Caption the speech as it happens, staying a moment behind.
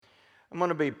I'm going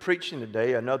to be preaching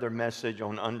today another message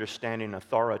on understanding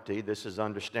authority. This is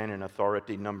understanding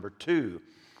authority number 2,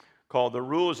 called the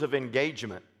rules of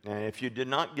engagement. And if you did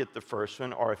not get the first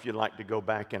one, or if you'd like to go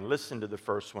back and listen to the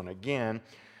first one again,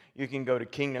 you can go to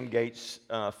Kingdom Gates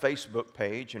Facebook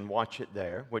page and watch it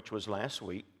there, which was last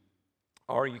week.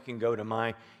 Or you can go to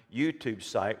my YouTube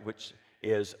site, which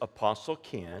is Apostle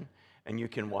Ken, and you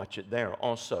can watch it there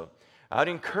also. I'd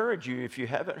encourage you, if you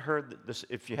haven't heard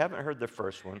the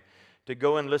first one, to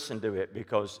go and listen to it,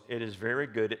 because it is very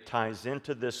good. It ties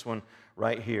into this one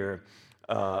right here.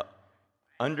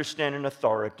 Understanding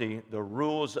authority, the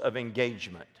rules of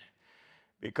engagement.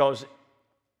 Because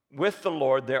with the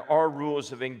Lord, there are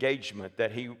rules of engagement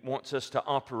that He wants us to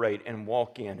operate and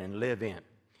walk in and live in.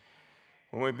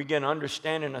 When we begin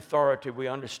understanding authority, we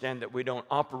understand that we don't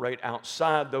operate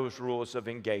outside those rules of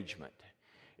engagement.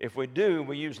 If we do,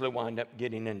 we usually wind up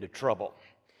getting into trouble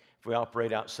if we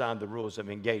operate outside the rules of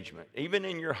engagement. Even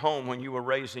in your home, when you were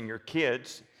raising your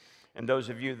kids, and those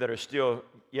of you that are still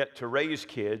yet to raise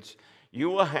kids, you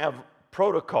will have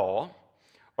protocol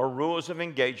or rules of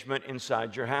engagement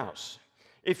inside your house.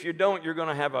 If you don't, you're going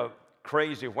to have a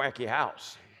crazy, wacky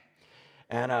house.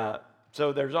 And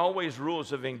so there's always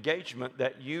rules of engagement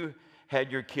that you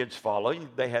had your kids follow.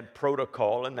 They had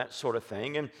protocol and that sort of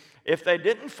thing. And if they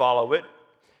didn't follow it,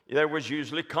 there was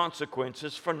usually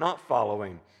consequences for not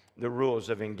following the rules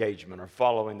of engagement or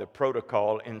following the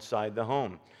protocol inside the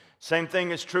home. Same thing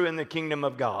is true in the kingdom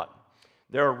of God.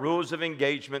 There are rules of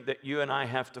engagement that you and I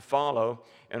have to follow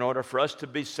in order for us to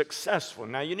be successful.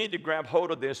 Now, you need to grab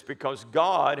hold of this, because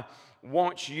God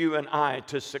wants you and I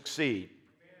to succeed.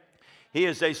 He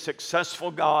is a successful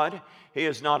God. He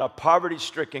is not a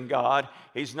poverty-stricken God.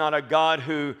 He's not a God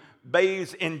who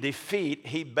bathes in defeat.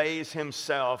 He bathes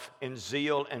Himself in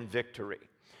zeal and victory.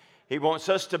 He wants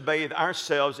us to bathe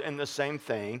ourselves in the same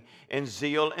thing, in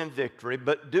zeal and victory,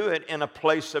 but do it in a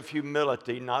place of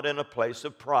humility, not in a place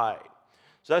of pride.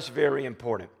 So that's very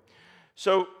important.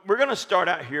 So we're going to start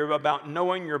out here about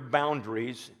knowing your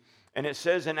boundaries. And it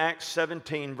says in Acts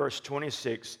 17, verse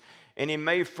 26, "And He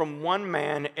made from one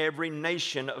man every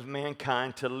nation of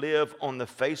mankind to live on the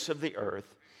face of the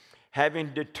earth,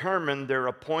 having determined their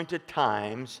appointed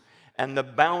times and the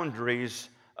boundaries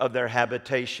of their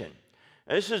habitation."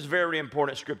 Now, this is very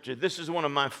important scripture. This is one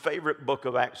of my favorite book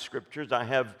of Acts scriptures. I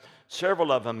have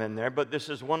several of them in there, but this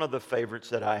is one of the favorites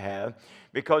that I have,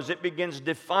 because it begins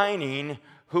defining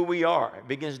who we are. It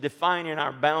begins defining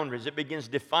our boundaries. It begins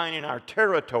defining our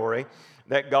territory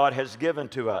that God has given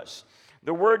to us.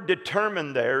 The word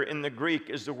determined there in the Greek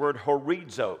is the word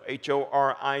horizo,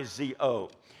 H-O-R-I-Z-O.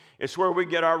 It's where we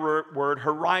get our word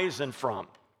horizon from.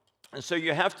 And so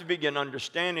you have to begin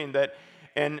understanding that,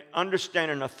 and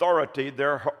understanding authority,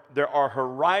 there are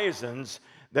horizons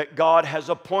that God has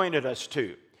appointed us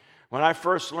to. When I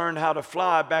first learned how to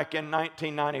fly back in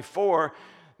 1994,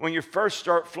 when you first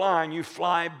start flying, you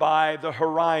fly by the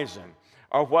horizon,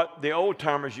 or what the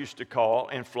old-timers used to call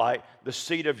in flight the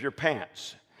seat of your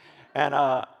pants. And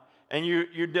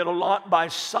you did a lot by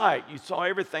sight. You saw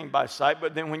everything by sight,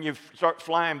 but then when you start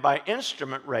flying by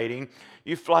instrument rating,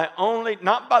 you fly only,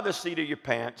 not by the seat of your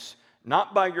pants,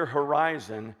 not by your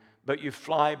horizon, but you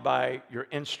fly by your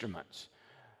instruments.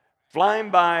 Flying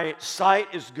by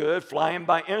sight is good. Flying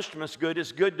by instruments is good.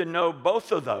 It's good to know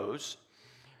both of those.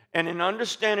 And in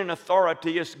understanding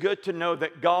authority, it's good to know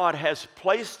that God has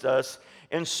placed us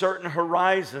in certain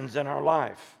horizons in our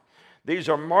life. These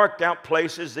are marked out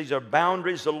places. These are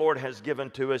boundaries the Lord has given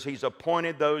to us. He's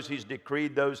appointed those. He's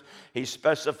decreed those. He's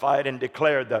specified and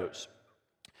declared those.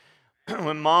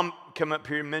 When Mom came up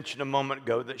here and mentioned a moment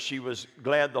ago that she was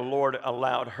glad the Lord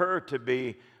allowed her to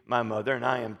be my mother, and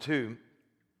I am too,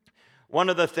 one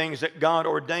of the things that God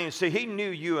ordained, see, He knew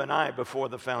you and I before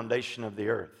the foundation of the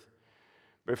earth.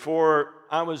 Before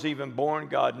I was even born,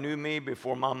 God knew me.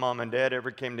 Before my mom and dad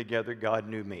ever came together, God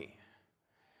knew me.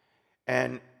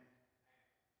 And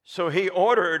so He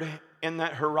ordered in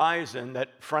that horizon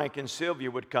that Frank and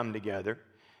Sylvia would come together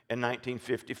in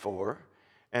 1954.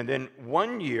 And then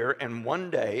 1 year and 1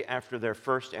 day after their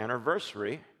first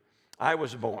anniversary, I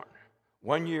was born.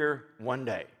 1 year, 1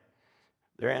 day.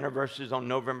 Their anniversary is on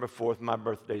November 4th. My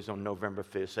birthday is on November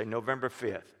 5th. Say November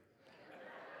 5th.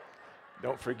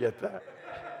 Don't forget that.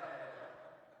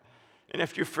 And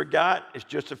if you forgot, it's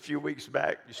just a few weeks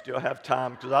back. You still have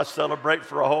time, because I celebrate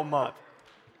for a whole month.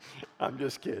 I'm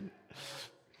just kidding.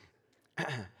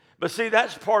 But see,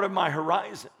 that's part of my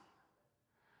horizon.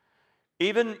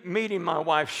 Even meeting my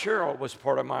wife, Cheryl, was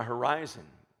part of my horizon.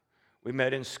 We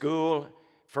met in school,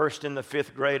 first in the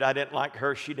 5th grade. I didn't like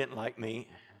her. She didn't like me.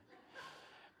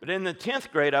 But in the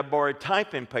 10th grade, I borrowed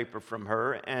typing paper from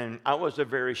her, and I was a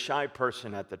very shy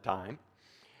person at the time.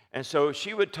 And so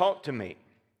she would talk to me.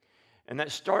 And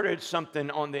that started something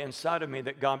on the inside of me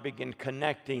that God began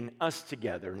connecting us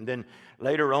together. And then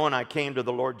later on, I came to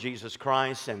the Lord Jesus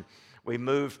Christ, and we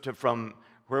moved from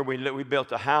where we lived. We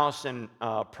built a house in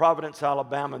Providence,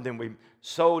 Alabama, and then we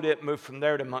sold it, moved from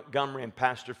there to Montgomery, and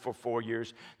pastored for 4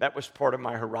 years. That was part of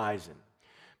my horizon.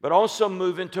 But also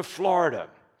moving to Florida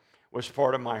was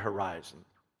part of my horizon.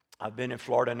 I've been in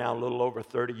Florida now a little over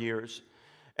 30 years,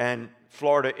 and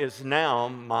Florida is now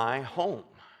my home.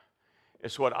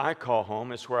 It's what I call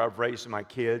home. It's where I've raised my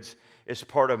kids. It's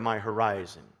part of my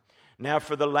horizon. Now,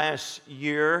 for the last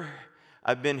year,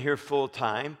 I've been here full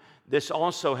time. This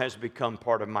also has become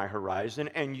part of my horizon,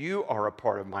 and you are a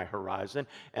part of my horizon,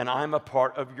 and I'm a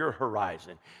part of your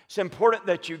horizon. It's important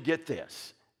that you get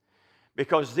this,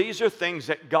 because these are things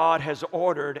that God has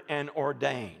ordered and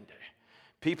ordained.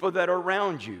 People that are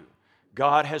around you,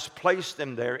 God has placed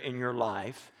them there in your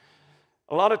life.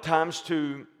 A lot of times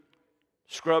to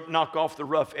knock off the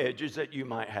rough edges that you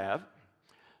might have.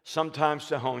 Sometimes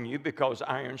to hone you, because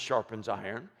iron sharpens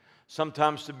iron.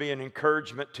 Sometimes to be an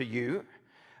encouragement to you.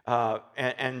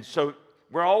 And so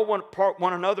we're all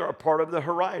one another a part of the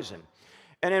horizon.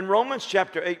 And in Romans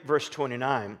chapter 8, verse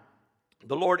 29,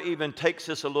 the Lord even takes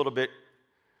us a little bit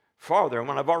farther. And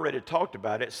when I've already talked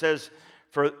about it, it says,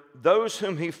 "For those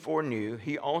whom he foreknew,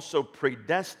 he also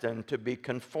predestined to be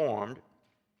conformed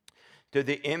to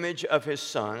the image of his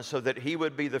Son, so that he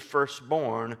would be the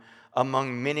firstborn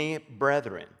among many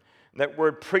brethren." That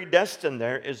word predestined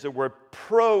there is the word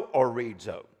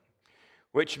proorizo,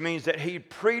 which means that he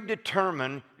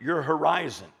predetermined your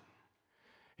horizon.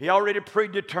 He already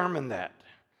predetermined that.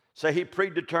 Say, he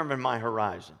predetermined my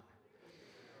horizon.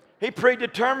 He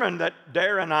predetermined that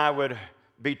Dara and I would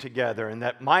be together, and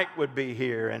that Mike would be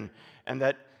here, and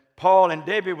that Paul and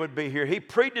Debbie would be here. He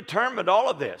predetermined all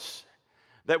of this,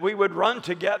 that we would run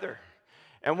together.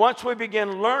 And once we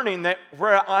begin learning that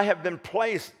where I have been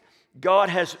placed, God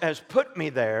has put me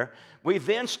there, we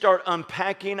then start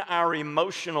unpacking our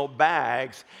emotional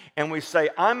bags, and we say,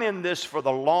 I'm in this for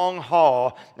the long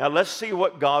haul. Now let's see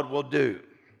what God will do.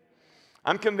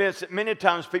 I'm convinced that many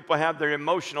times people have their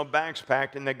emotional bags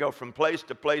packed and they go from place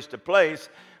to place to place.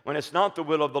 When it's not the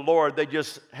will of the Lord, they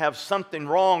just have something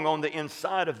wrong on the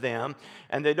inside of them,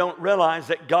 and they don't realize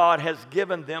that God has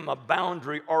given them a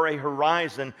boundary or a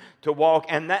horizon to walk,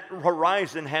 and that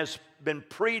horizon has been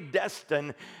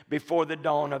predestined before the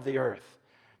dawn of the earth.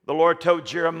 The Lord told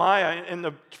Jeremiah in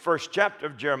the first chapter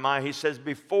of Jeremiah, he says,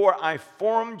 "Before I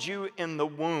formed you in the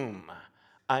womb,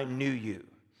 I knew you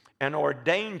and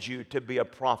ordained you to be a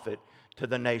prophet to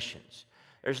the nations."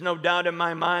 There's no doubt in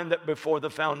my mind that before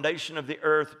the foundation of the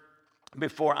earth,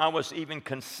 before I was even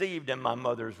conceived in my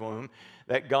mother's womb,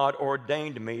 that God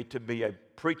ordained me to be a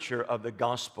preacher of the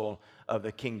gospel of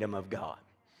the kingdom of God.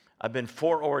 I've been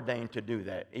foreordained to do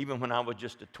that, even when I was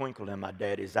just a twinkle in my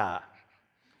daddy's eye.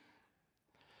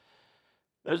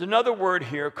 There's another word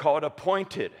here called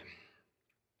appointed.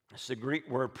 It's the Greek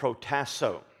word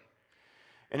protasso.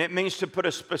 And it means to put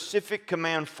a specific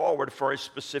command forward for a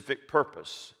specific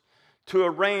purpose, to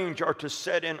arrange or to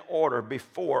set in order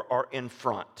before or in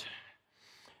front.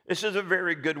 This is a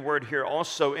very good word here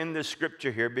also in this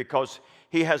scripture here, because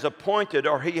he has appointed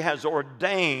or he has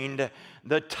ordained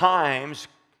the times,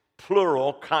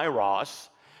 plural, kairos.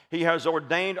 He has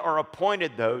ordained or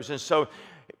appointed those. And so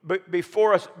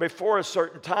before a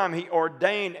certain time, he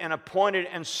ordained and appointed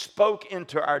and spoke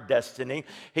into our destiny.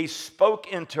 He spoke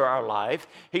into our life.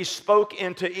 He spoke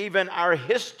into even our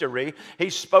history.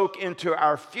 He spoke into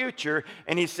our future.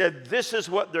 And he said, this is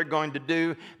what they're going to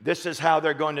do. This is how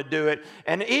they're going to do it.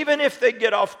 And even if they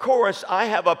get off course, I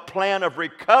have a plan of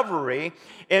recovery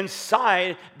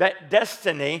inside that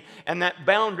destiny and that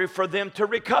boundary for them to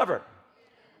recover.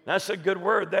 That's a good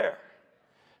word there.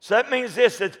 So that means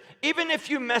this, that even if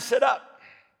you mess it up,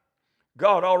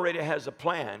 God already has a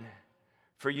plan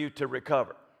for you to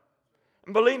recover.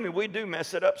 And believe me, we do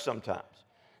mess it up sometimes.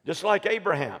 Just like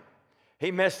Abraham. He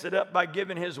messed it up by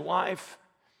giving his wife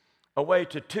away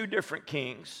to 2 different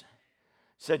kings.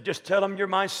 Said, just tell them you're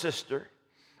my sister.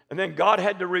 And then God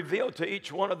had to reveal to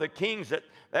each one of the kings that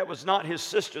that was not his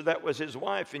sister, that was his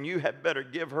wife, and you had better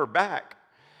give her back.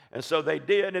 And so they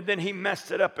did. And then he messed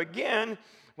it up again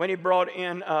when he brought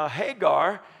in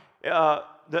Hagar,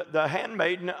 the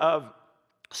handmaiden of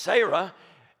Sarah,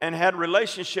 and had a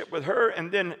relationship with her.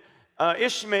 And then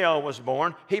Ishmael was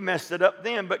born. He messed it up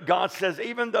then. But God says,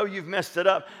 even though you've messed it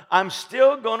up, I'm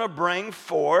still going to bring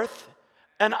forth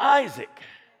an Isaac.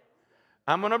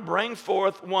 I'm going to bring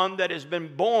forth one that has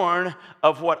been born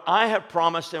of what I have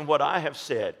promised and what I have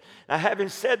said. Now, having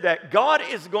said that, God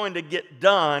is going to get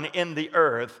done in the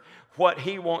earth what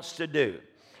He wants to do.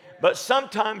 But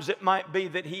sometimes it might be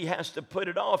that He has to put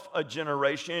it off a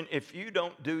generation if you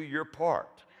don't do your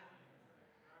part.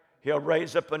 He'll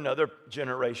raise up another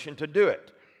generation to do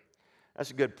it.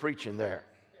 That's good preaching there.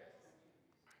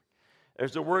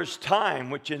 There's the word time,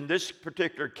 which in this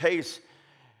particular case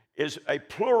is a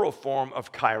plural form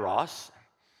of kairos,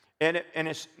 and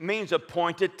it means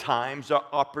appointed times or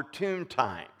opportune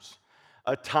times,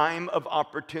 a time of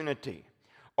opportunity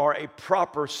or a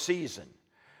proper season.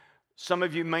 Some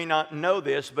of you may not know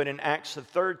this, but in Acts, the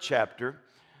 3rd chapter,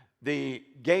 the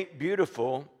gate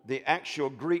beautiful, the actual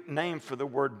Greek name for the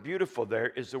word beautiful there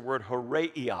is the word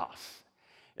horeios.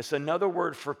 It's another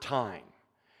word for time.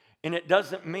 And it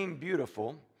doesn't mean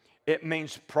beautiful, it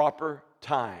means proper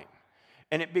time.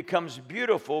 And it becomes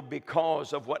beautiful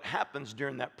because of what happens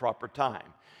during that proper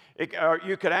time. Or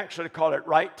you could actually call it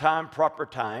right time, proper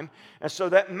time. And so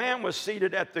that man was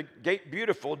seated at the gate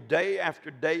beautiful day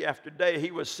after day after day.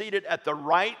 He was seated at the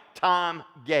right time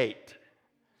gate.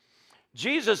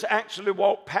 Jesus actually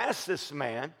walked past this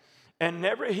man and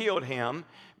never healed him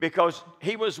because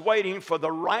he was waiting for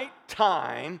the right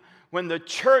time when the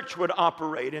church would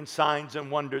operate in signs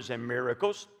and wonders and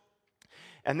miracles.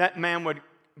 And that man would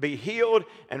be healed,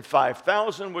 and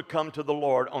 5,000 would come to the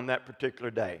Lord on that particular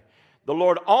day. The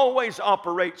Lord always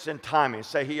operates in timing.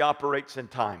 Say, He operates in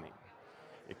timing.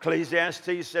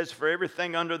 Ecclesiastes says, for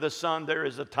everything under the sun, there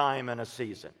is a time and a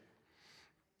season.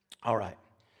 All right.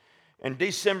 In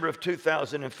December of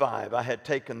 2005, I had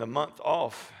taken the month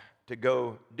off to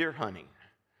go deer hunting.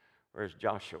 Where's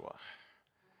Joshua?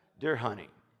 Deer hunting,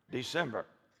 December.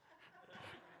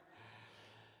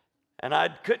 And I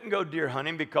couldn't go deer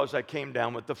hunting because I came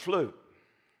down with the flu.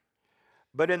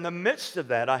 But in the midst of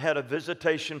that, I had a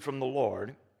visitation from the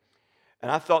Lord.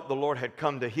 And I thought the Lord had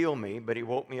come to heal me, but He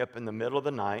woke me up in the middle of the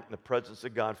night, and the presence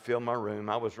of God filled my room.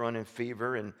 I was running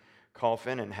fever and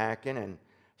coughing and hacking and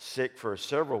sick for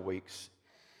several weeks.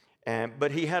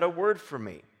 But He had a word for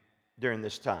me during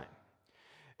this time.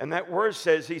 And that word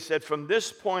says, He said, from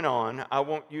this point on, I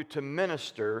want you to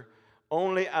minister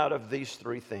only out of these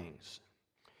three things.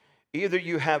 Either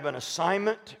you have an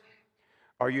assignment,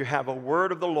 or you have a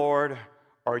word of the Lord,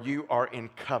 or you are in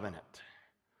covenant.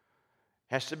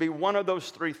 Has to be one of those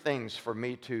three things for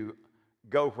me to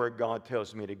go where God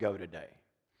tells me to go today.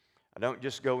 I don't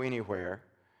just go anywhere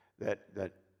that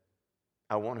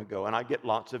I want to go. And I get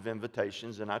lots of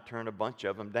invitations, and I turn a bunch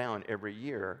of them down every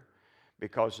year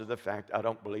because of the fact I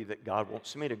don't believe that God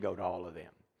wants me to go to all of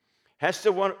them. Has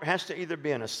to either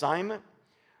be an assignment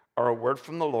or a word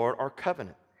from the Lord or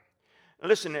covenant. Now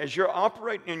listen, as you're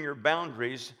operating in your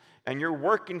boundaries and you're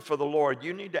working for the Lord,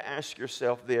 you need to ask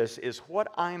yourself this, is what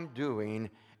I'm doing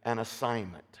an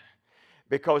assignment?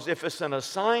 Because if it's an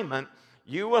assignment,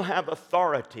 you will have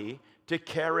authority to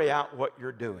carry out what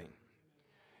you're doing.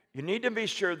 You need to be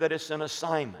sure that it's an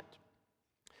assignment.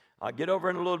 I'll get over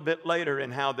in a little bit later in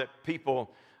how that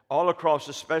people all across,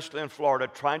 especially in Florida,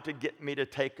 trying to get me to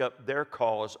take up their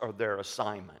cause or their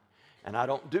assignment. And I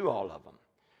don't do all of them,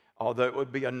 although it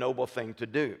would be a noble thing to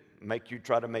do,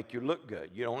 try to make you look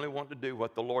good. You only want to do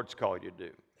what the Lord's called you to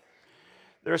do.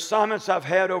 There are assignments I've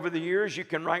had over the years. You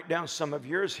can write down some of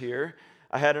yours here.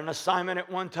 I had an assignment at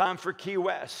one time for Key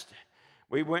West.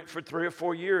 We went for 3 or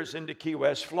 4 years into Key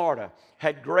West, Florida.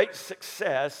 Had great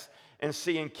success in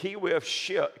seeing Key West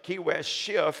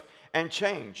shift and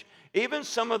change. Even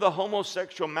some of the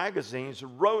homosexual magazines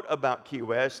wrote about Key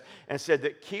West and said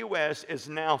that Key West is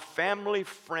now family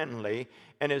friendly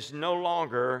and is no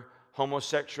longer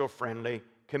homosexual friendly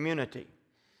community.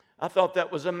 I thought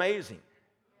that was amazing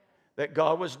that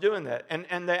God was doing that.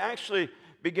 And they actually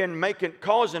began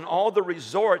causing all the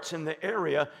resorts in the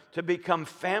area to become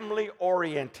family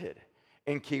oriented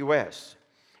in Key West.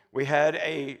 We've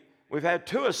had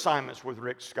 2 assignments with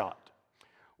Rick Scott.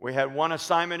 We had one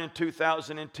assignment in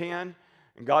 2010,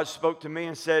 and God spoke to me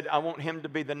and said, I want him to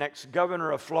be the next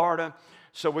governor of Florida.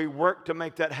 So we worked to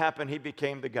make that happen. He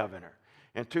became the governor.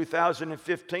 In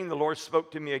 2015, the Lord spoke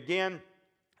to me again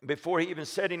before he even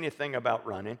said anything about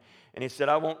running. And He said,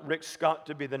 I want Rick Scott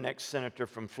to be the next senator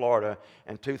from Florida,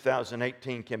 and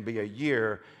 2018 can be a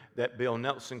year that Bill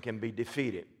Nelson can be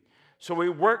defeated. So we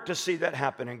worked to see that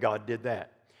happen, and God did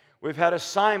that. We've had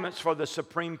assignments for the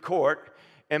Supreme Court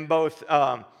in both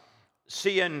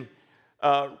seeing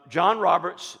John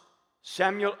Roberts,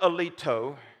 Samuel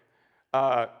Alito,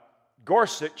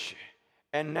 Gorsuch,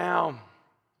 and now,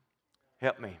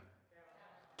 help me,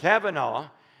 Kavanaugh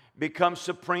become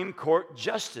Supreme Court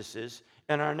justices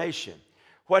in our nation.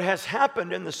 What has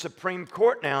happened in the Supreme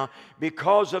Court now,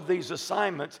 because of these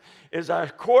assignments, is our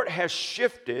court has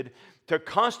shifted to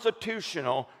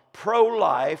constitutional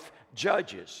pro-life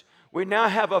judges. We now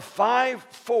have a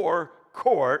 5-4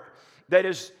 court that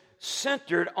is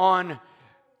centered on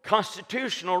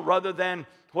constitutional rather than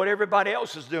what everybody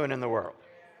else is doing in the world.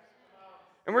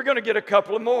 And we're going to get a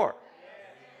couple of more.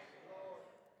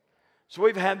 So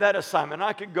we've had that assignment.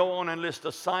 I could go on and list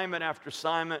assignment after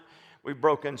assignment. We've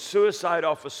broken suicide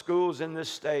off of schools in this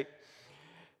state.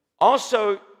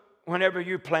 Also, whenever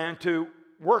you plan to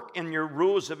work in your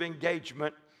rules of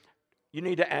engagement, you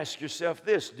need to ask yourself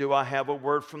this: do I have a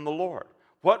word from the Lord?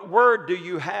 What word do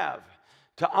you have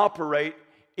to operate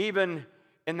even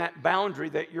in that boundary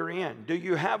that you're in? Do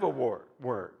you have a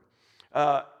word?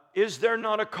 Is there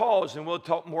not a cause? And we'll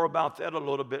talk more about that a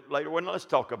little bit later. Well, let's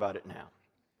talk about it now.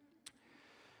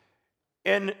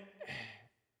 In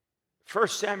 1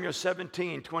 Samuel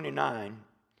 17:29,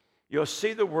 you'll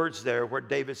see the words there where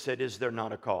David said, "Is there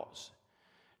not a cause?"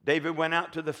 David went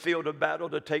out to the field of battle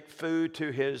to take food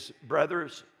to his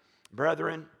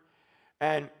brethren,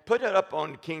 and put it up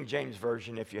on King James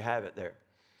Version if you have it there.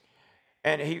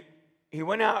 And he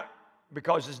went out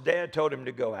because his dad told him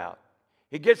to go out.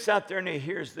 He gets out there and he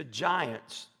hears the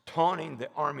giants taunting the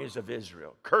armies of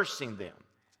Israel, cursing them.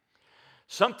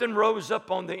 Something rose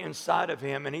up on the inside of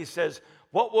him, and he says,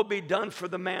 "What will be done for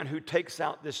the man who takes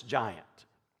out this giant?"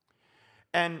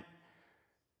 And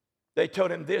they told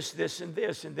him this, this, and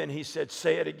this, and then he said,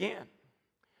 "Say it again."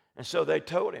 And so they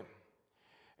told him.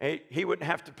 He wouldn't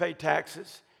have to pay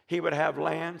taxes. He would have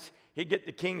lands. He'd get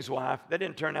the king's wife. That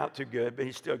didn't turn out too good, but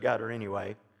he still got her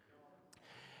anyway.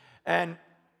 And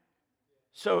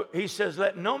so he says,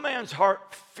 "Let no man's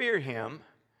heart fear him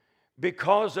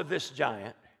because of this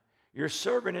giant. Your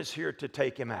servant is here to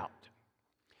take him out."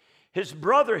 His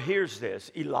brother hears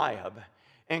this, Eliab,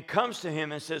 and comes to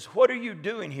him and says, "What are you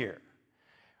doing here?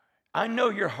 I know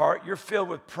your heart. You're filled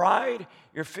with pride.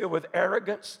 You're filled with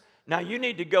arrogance. Now you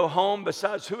need to go home.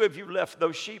 Besides, who have you left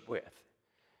those sheep with?"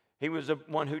 He was the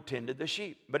one who tended the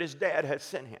sheep, but his dad had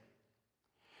sent him.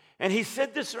 And he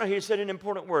said this right here. He said an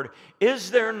important word: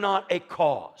 "Is there not a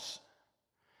cause?"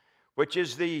 Which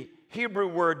is the Hebrew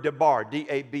word dabar,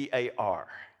 D-A-B-A-R.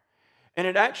 And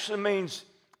it actually means,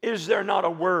 is there not a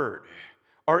word?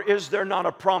 Or is there not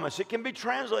a promise? It can be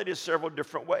translated several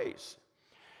different ways.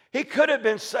 He could have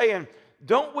been saying,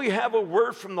 don't we have a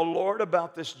word from the Lord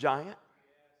about this giant?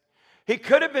 He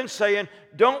could have been saying,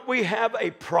 don't we have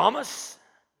a promise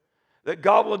that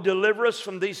God will deliver us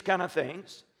from these kind of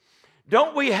things?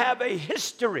 Don't we have a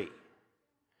history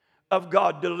of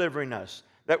God delivering us?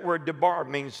 That word debar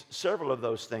means several of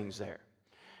those things there.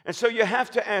 And so you have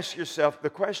to ask yourself the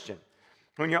question,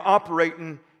 when you're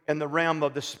operating in the realm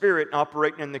of the Spirit and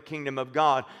operating in the kingdom of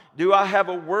God, do I have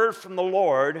a word from the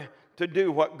Lord to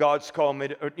do what God's called me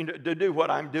to do what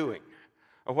I'm doing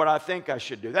or what I think I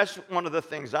should do? That's one of the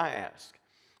things I ask.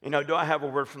 Do I have a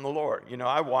word from the Lord?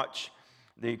 I watch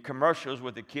the commercials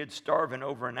with the kids starving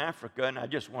over in Africa, and I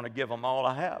just want to give them all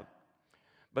I have.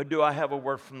 But do I have a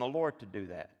word from the Lord to do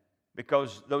that?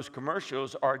 Because those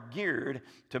commercials are geared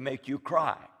to make you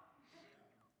cry.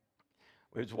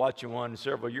 We was watching one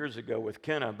several years ago with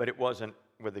Kenna, but it wasn't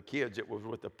with the kids. It was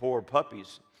with the poor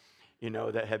puppies,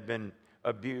 that had been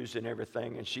abused and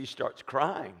everything. And she starts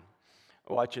crying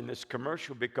watching this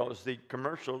commercial because the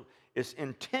commercial, its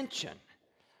intention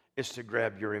is to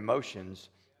grab your emotions,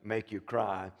 make you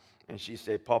cry. And she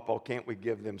said, "Papa, can't we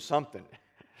give them something?"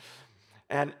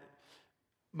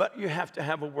 But you have to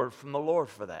have a word from the Lord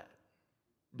for that.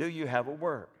 Do you have a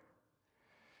word?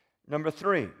 Number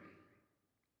 3,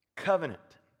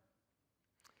 covenant.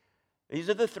 These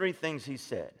are the 3 things he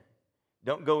said.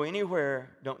 Don't go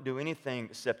anywhere, don't do anything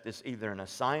except this, either an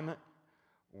assignment,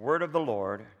 word of the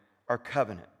Lord, or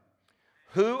covenant.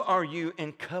 Who are you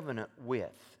in covenant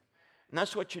with? And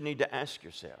that's what you need to ask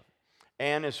yourself.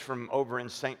 Ann is from over in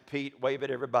St. Pete. Wave at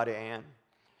everybody, Ann.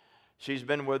 She's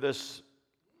been with us,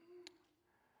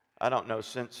 I don't know,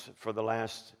 since for the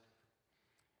last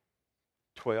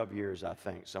 12 years, I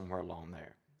think, somewhere along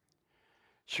there.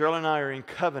 Cheryl and I are in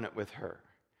covenant with her.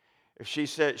 If she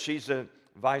said she's a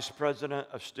vice president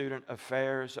of student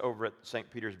affairs over at St.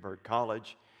 Petersburg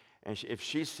College, and if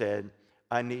she said,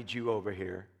 "I need you over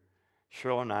here,"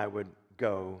 Cheryl and I would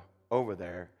go over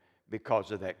there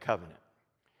because of that covenant.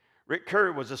 Rick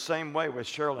Curry was the same way with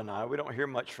Cheryl and I. We don't hear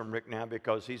much from Rick now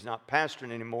because he's not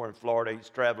pastoring anymore in Florida. He's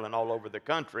traveling all over the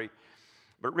country.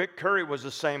 But Rick Curry was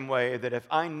the same way, that if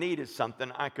I needed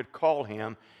something, I could call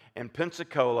him in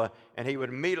Pensacola, and he would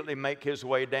immediately make his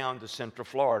way down to Central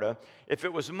Florida. If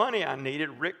it was money I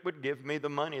needed, Rick would give me the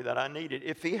money that I needed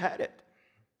if he had it,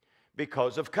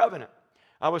 because of covenant.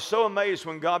 I was so amazed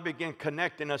when God began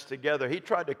connecting us together. He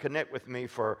tried to connect with me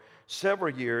for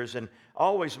several years, and I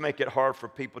always make it hard for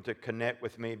people to connect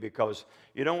with me because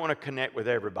you don't want to connect with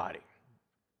everybody,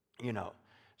 you know.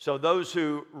 So those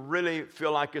who really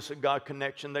feel like it's a God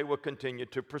connection, they will continue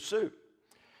to pursue.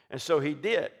 And so he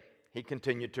did. He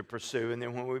continued to pursue. And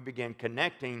then when we began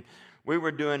connecting, we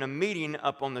were doing a meeting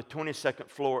up on the 22nd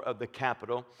floor of the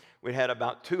Capitol. We had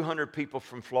about 200 people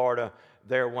from Florida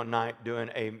there one night doing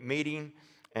a meeting,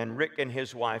 and Rick and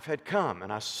his wife had come,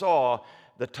 and I saw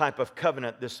the type of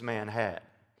covenant this man had.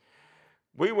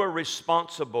 We were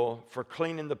responsible for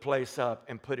cleaning the place up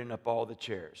and putting up all the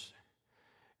chairs.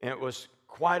 And it was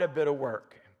quite a bit of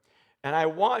work. And I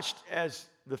watched as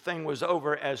the thing was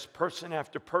over, as person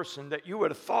after person that you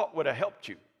would have thought would have helped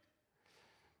you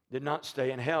did not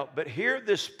stay and help. But here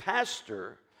this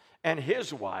pastor and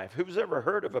his wife, who's ever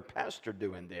heard of a pastor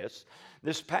doing this?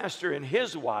 This pastor and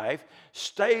his wife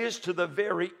stays to the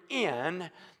very end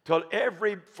till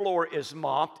every floor is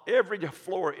mopped, every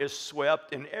floor is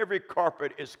swept, and every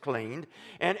carpet is cleaned,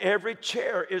 and every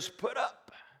chair is put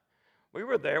up. We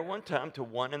were there one time till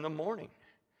 1 a.m,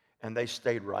 and they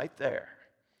stayed right there.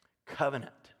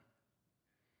 Covenant.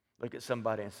 Look at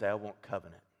somebody and say, I want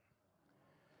covenant.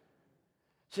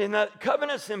 See, now,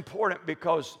 covenant's important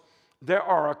because there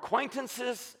are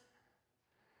acquaintances,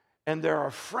 and there are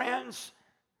friends,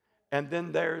 and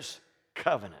then there's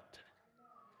covenant.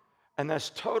 And that's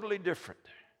totally different.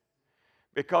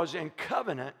 Because in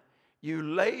covenant, you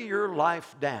lay your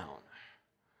life down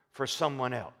for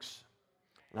someone else.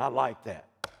 And I like that.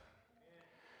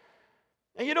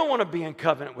 And you don't want to be in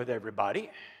covenant with everybody,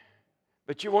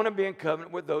 but you want to be in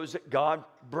covenant with those that God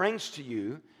brings to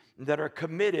you that are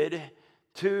committed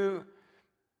to,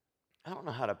 I don't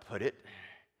know how to put it.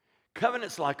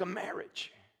 Covenant's like a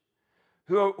marriage.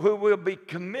 Who will be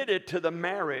committed to the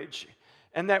marriage,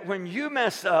 and that when you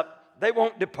mess up, they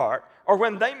won't depart, or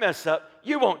when they mess up,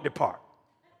 you won't depart.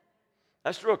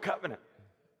 That's real covenant.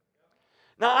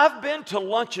 Now, I've been to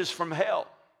lunches from hell.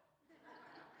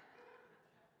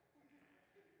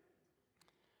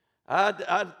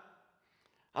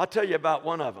 I'll tell you about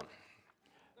one of them.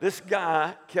 This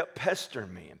guy kept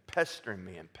pestering me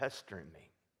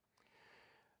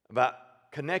about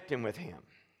connecting with him.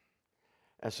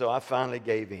 And so I finally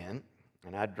gave in,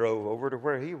 and I drove over to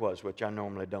where he was, which I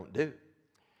normally don't do.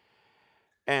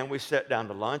 And we sat down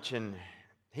to lunch, and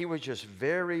he was just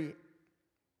very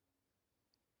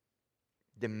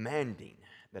demanding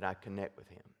that I connect with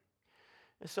him.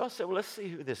 And so I said, well, let's see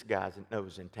who this guy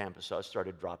knows in Tampa. So I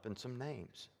started dropping some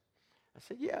names. I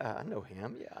said, yeah, I know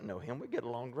him. Yeah, I know him. We get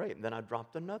along great. And then I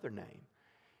dropped another name.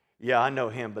 Yeah, I know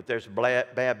him, but there's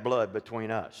bad blood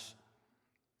between us.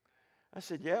 I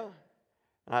said, yeah,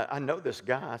 I know this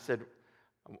guy. I said,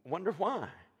 I wonder why.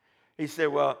 He said,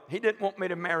 well, he didn't want me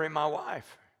to marry my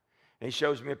wife. And he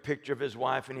shows me a picture of his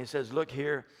wife, and he says, look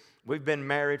here, we've been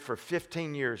married for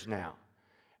 15 years now.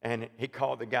 And he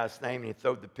called the guy's name, and he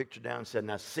threw the picture down and said,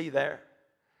 now see there?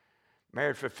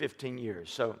 Married for 15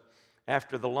 years. So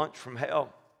after the lunch from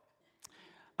hell,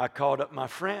 I called up my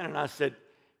friend, and I said,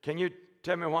 can you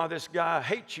tell me why this guy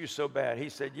hates you so bad? He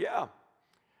said, yeah,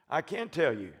 I can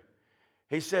tell you.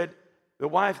 He said, the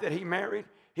wife that he married,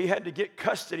 he had to get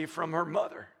custody from her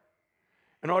mother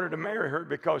in order to marry her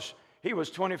because he was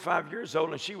 25 years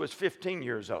old and she was 15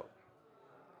 years old.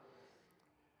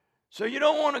 So you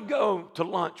don't want to go to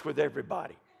lunch with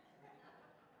everybody.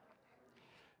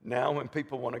 Now, when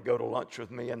people want to go to lunch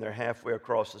with me and they're halfway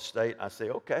across the state, I say,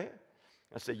 okay.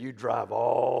 I say, you drive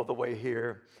all the way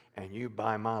here and you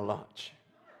buy my lunch.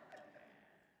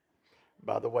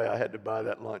 By the way, I had to buy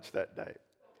that lunch that day.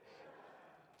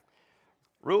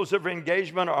 Rules of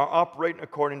engagement are operating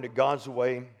according to God's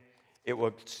way. It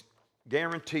will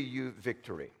guarantee you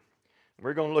victory.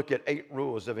 We're going to look at 8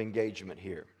 rules of engagement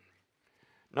here.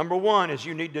 Number 1 is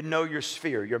you need to know your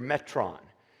sphere, your metron.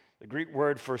 The Greek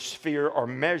word for sphere or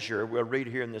measure, we'll read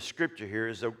here in the scripture here,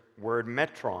 is the word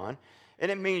metron,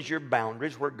 and it means your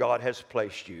boundaries, where God has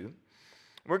placed you.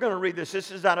 We're going to read this. This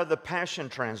is out of the Passion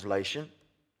Translation. It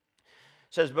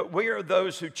says, but we are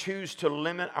those who choose to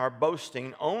limit our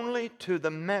boasting only to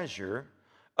the measure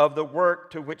of the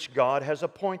work to which God has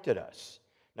appointed us.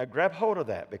 Now grab hold of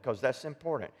that because that's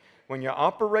important. When you're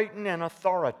operating in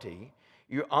authority,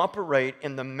 you operate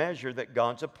in the measure that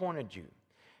God's appointed you.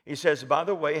 He says, by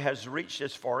the way, has reached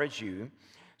as far as you,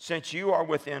 since you are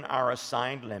within our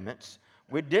assigned limits.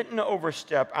 We didn't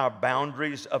overstep our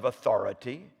boundaries of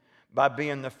authority by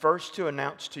being the first to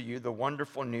announce to you the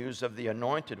wonderful news of the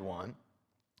Anointed One.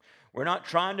 We're not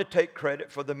trying to take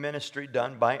credit for the ministry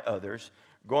done by others,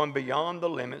 going beyond the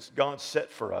limits God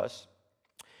set for us.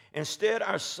 Instead,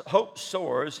 our hope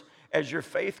soars as your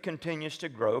faith continues to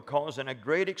grow, causing a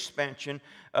great expansion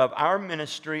of our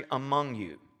ministry among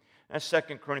you. That's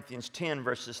 2 Corinthians 10,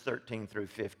 verses 13 through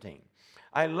 15.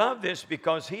 I love this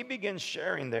because he begins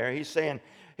sharing there. He said,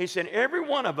 every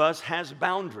one of us has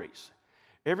boundaries.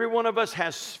 Every one of us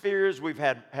has spheres.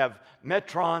 Have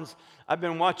metrons. I've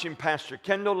been watching Pastor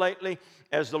Kendall lately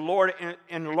as the Lord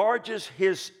enlarges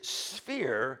his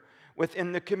sphere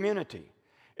within the community.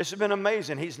 It's been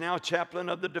amazing. He's now chaplain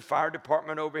of the fire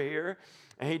department over here,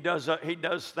 and he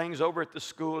does things over at the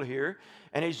school here.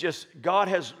 And God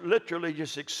has literally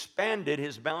just expanded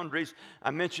his boundaries.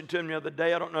 I mentioned to him the other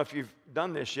day, I don't know if you've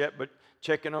done this yet, but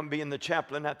checking on being the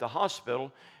chaplain at the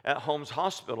hospital, at Holmes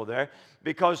Hospital there,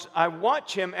 because I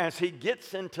watch him as he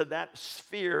gets into that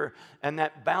sphere and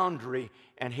that boundary,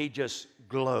 and he just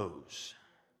glows,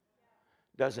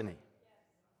 doesn't he?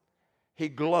 He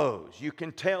glows. You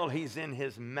can tell he's in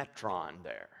his metron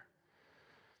there.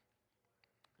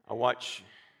 I watch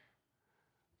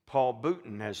Paul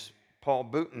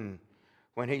Booten,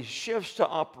 when he shifts to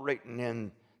operating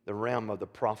in the realm of the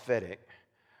prophetic,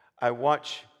 I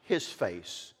watch his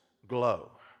face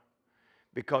glow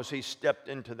because he stepped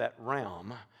into that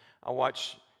realm. I've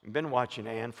been watching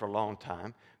Ann for a long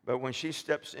time, but when she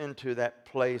steps into that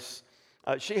place,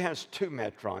 she has two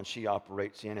metrons she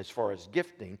operates in as far as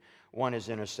gifting. One is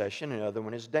intercession, and the other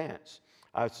one is dance.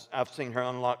 I've seen her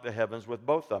unlock the heavens with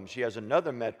both of them. She has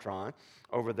another metron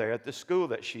over there at the school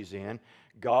that she's in.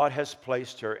 God has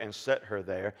placed her and set her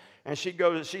there. And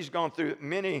she's gone through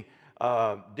many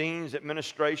deans,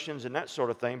 administrations, and that sort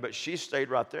of thing, but she stayed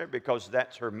right there because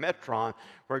that's her metron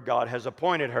where God has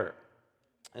appointed her.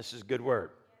 This is a good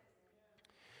word.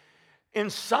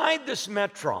 Inside this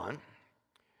metron,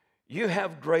 you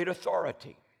have great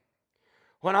authority.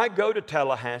 When I go to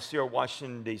Tallahassee or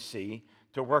Washington, D.C.,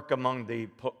 to work among the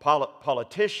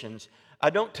politicians,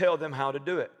 I don't tell them how to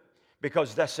do it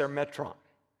because that's their metron.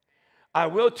 I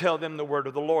will tell them the word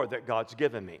of the Lord that God's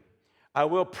given me. I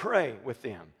will pray with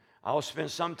them. I'll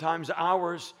spend sometimes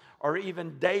hours or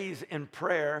even days in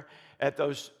prayer at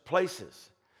those places.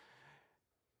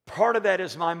 Part of that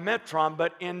is my metron,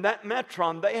 but in that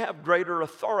metron, they have greater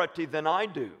authority than I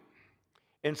do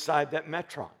inside that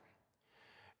metron.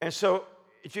 And so,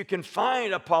 if you can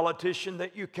find a politician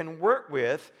that you can work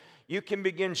with, you can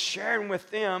begin sharing with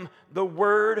them the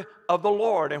word of the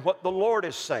Lord and what the Lord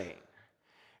is saying.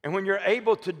 And when you're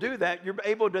able to do that, you're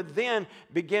able to then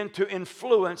begin to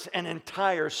influence an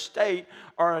entire state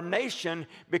or a nation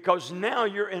because now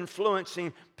you're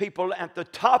influencing people at the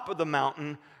top of the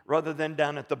mountain rather than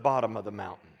down at the bottom of the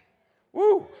mountain.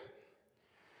 Woo!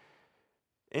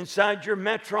 Inside your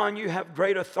metron, you have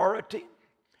great authority.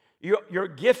 Your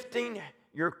gifting,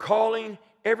 your calling,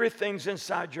 everything's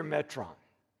inside your metron.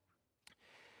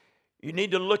 You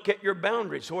need to look at your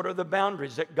boundaries. What are the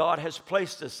boundaries that God has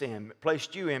placed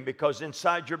you in? Because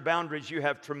inside your boundaries, you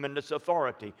have tremendous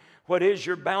authority. What is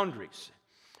your boundaries?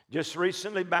 Just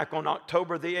recently, back on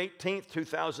October the 18th,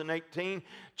 2018,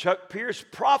 Chuck Pierce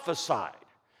prophesied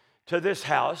to this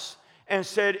house and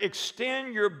said,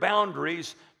 extend your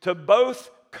boundaries to both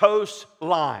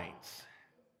coastlines.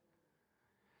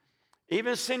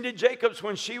 Even Cindy Jacobs,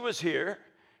 when she was here,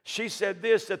 she said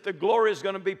this, that the glory is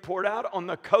going to be poured out on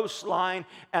the coastline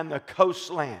and the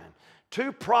coastland.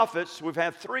 Two prophets, we've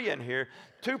had three in here,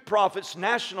 two prophets,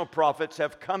 national prophets,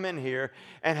 have come in here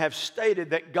and have stated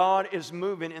that God is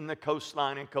moving in the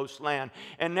coastline and coastland.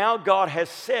 And now God has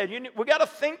said, we got to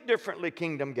think differently,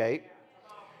 Kingdom Gate.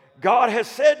 God has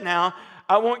said now,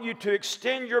 I want you to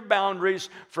extend your boundaries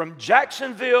from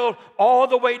Jacksonville all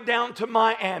the way down to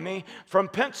Miami, from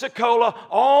Pensacola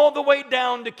all the way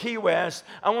down to Key West.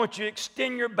 I want you to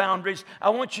extend your boundaries.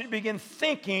 I want you to begin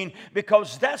thinking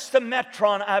because that's the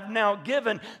metron I've now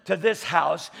given to this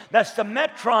house. That's the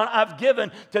metron I've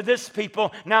given to this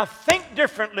people. Now think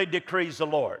differently, decrees the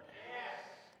Lord.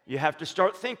 You have to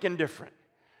start thinking different.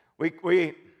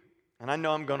 And I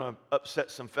know I'm going to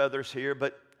upset some feathers here,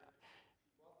 but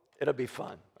it'll be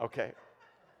fun, okay?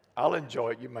 I'll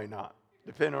enjoy it. You may not,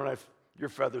 depending on if your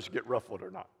feathers get ruffled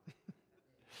or not.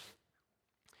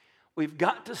 We've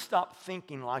got to stop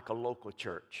thinking like a local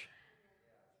church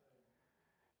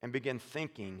and begin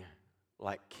thinking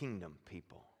like kingdom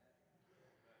people.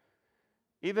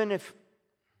 Even if,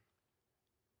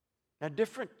 now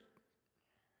different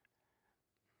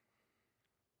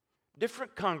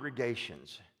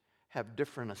congregations have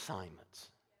different assignments.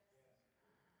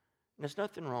 There's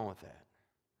nothing wrong with that.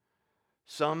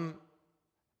 Some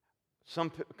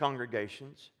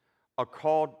congregations are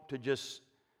called to just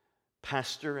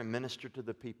pastor and minister to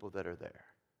the people that are there.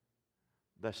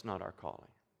 That's not our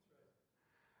calling.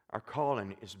 Our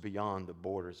calling is beyond the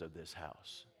borders of this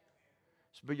house.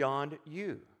 It's beyond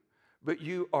you. But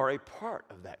you are a part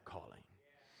of that calling.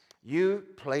 You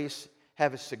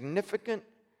have a significant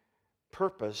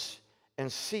purpose in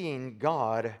seeing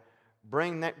God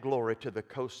bring that glory to the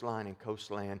coastline and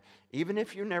coastland, even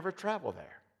if you never travel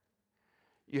there.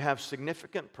 You have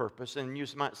significant purpose, and you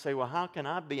might say, well, how can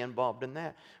I be involved in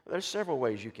that? Well, there's several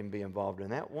ways you can be involved in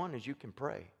that. One is you can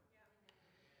pray.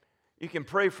 You can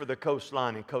pray for the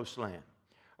coastline and coastland.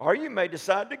 Or you may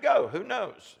decide to go. Who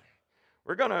knows?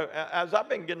 We're going to, as I've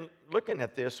been looking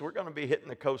at this, we're going to be hitting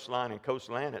the coastline and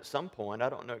coastland at some point. I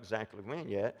don't know exactly when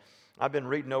yet. I've been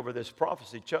reading over this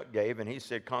prophecy Chuck gave, and he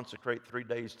said, consecrate 3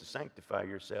 days to sanctify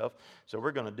yourself. So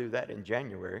we're going to do that in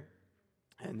January,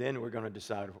 and then we're going to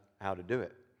decide how to do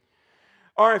it.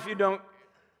 Or if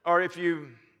you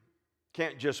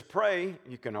can't just pray,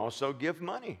 you can also give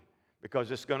money,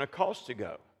 because it's going to cost to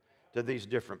go to these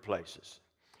different places.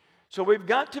 So we've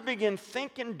got to begin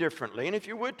thinking differently. And if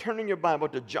you would turn in your Bible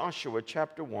to Joshua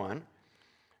chapter 1,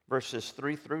 verses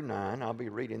 3 through 9. I'll be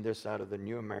reading this out of the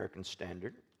New American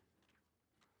Standard.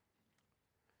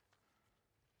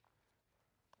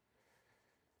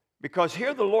 Because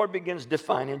here the Lord begins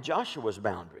defining Joshua's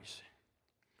boundaries.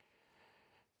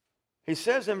 He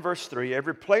says in verse 3,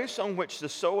 every place on which the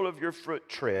sole of your foot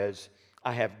treads,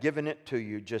 I have given it to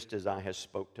you, just as I have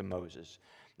spoke to Moses.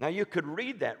 Now, you could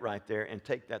read that right there and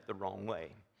take that the wrong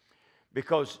way,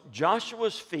 because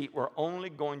Joshua's feet were only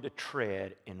going to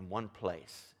tread in one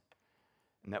place,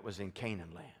 and that was in Canaan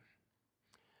land.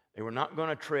 They were not going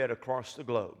to tread across the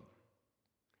globe.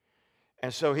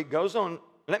 And so he goes on.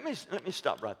 Let me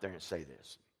stop right there and say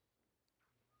this.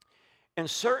 In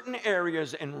certain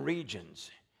areas and regions,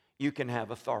 you can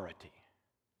have authority,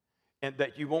 and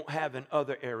that you won't have in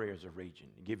other areas of region.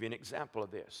 I'll give you an example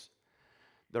of this.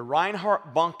 The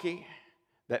Reinhard Bonnke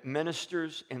that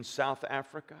ministers in South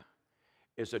Africa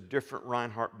is a different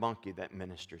Reinhard Bonnke that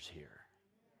ministers here.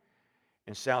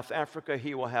 In South Africa,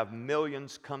 he will have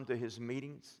millions come to his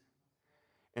meetings.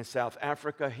 In South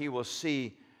Africa, he will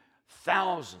see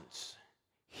thousands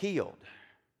healed.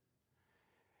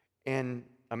 In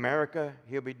America,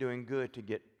 he'll be doing good to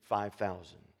get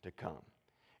 5,000 to come,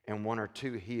 and 1 or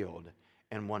 2 healed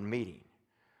in one meeting.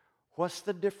 What's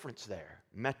the difference there?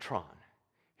 Metron,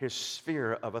 his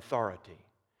sphere of authority.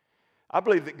 I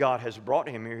believe that God has brought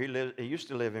him here. He used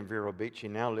to live in Vero Beach. He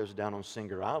now lives down on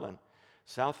Singer Island,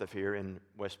 south of here in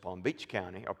West Palm Beach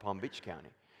County, or Palm Beach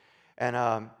County. And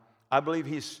I believe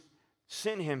he's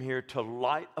sent him here to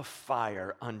light a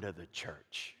fire under the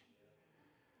church.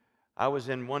 I was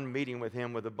in one meeting with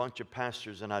him with a bunch of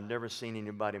pastors, and I'd never seen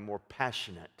anybody more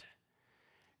passionate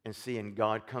in seeing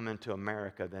God come into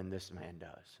America than this man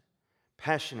does.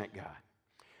 Passionate guy.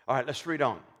 All right, let's read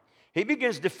on. He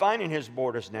begins defining his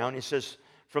borders now, and he says,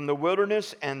 from the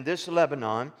wilderness and this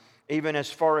Lebanon, even as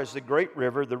far as the great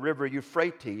river, the river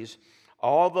Euphrates,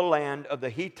 all the land of the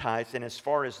Hittites, and as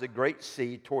far as the great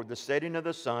sea toward the setting of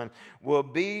the sun, will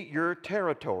be your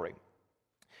territory.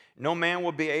 No man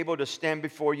will be able to stand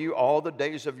before you all the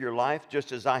days of your life.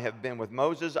 Just as I have been with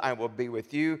Moses, I will be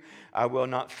with you. I will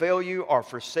not fail you or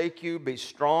forsake you. Be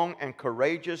strong and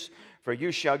courageous, for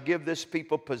you shall give this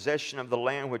people possession of the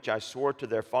land which I swore to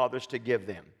their fathers to give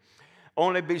them.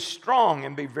 Only be strong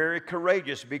and be very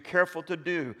courageous. Be careful to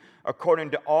do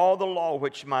according to all the law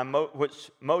which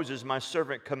Moses, my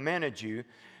servant, commanded you.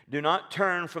 Do not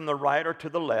turn from the right or to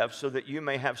the left, so that you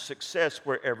may have success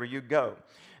wherever you go.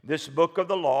 This book of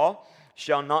the law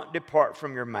shall not depart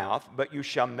from your mouth, but you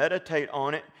shall meditate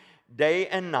on it day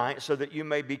and night, so that you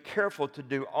may be careful to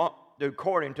do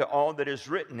according to all that is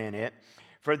written in it.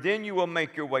 For then you will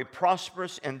make your way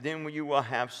prosperous, and then you will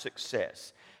have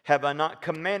success. Have I not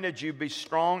commanded you, be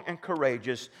strong and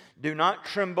courageous? Do not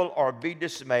tremble or be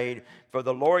dismayed, for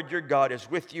the Lord your God is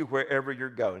with you wherever you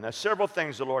go. Now, several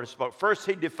things the Lord has spoken. First,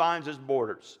 he defines his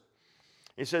borders.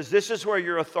 He says, this is where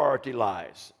your authority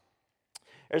lies.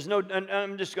 There's no, and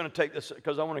I'm just going to take this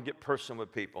because I want to get personal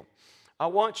with people. I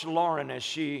watched Lauren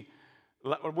as we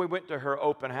went to her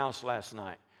open house last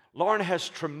night. Lauren has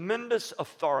tremendous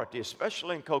authority,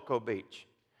 especially in Cocoa Beach.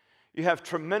 You have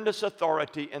tremendous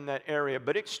authority in that area,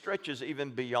 but it stretches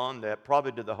even beyond that,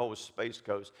 probably to the whole Space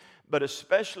Coast. But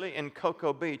especially in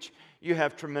Cocoa Beach, you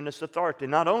have tremendous authority.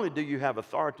 Not only do you have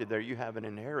authority there, you have an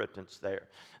inheritance there.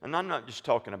 And I'm not just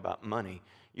talking about money.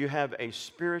 You have a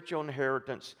spiritual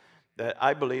inheritance that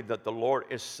I believe that the Lord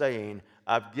is saying,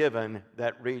 I've given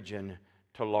that region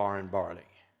to Lauren Barley.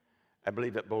 I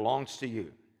believe it belongs to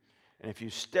you. And if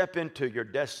you step into your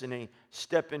destiny,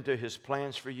 step into his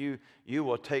plans for you, you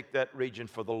will take that region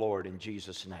for the Lord in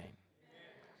Jesus' name.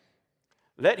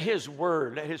 Let His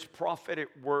word, let His prophetic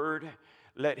word,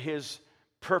 let His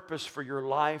purpose for your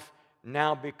life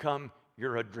now become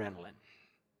your adrenaline.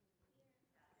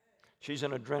 She's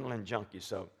an adrenaline junkie,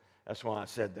 so that's why I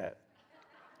said that.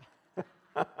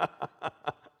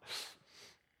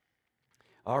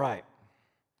 All right.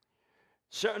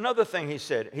 So another thing he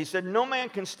said, no man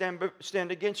can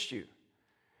stand against you.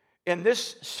 In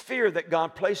this sphere that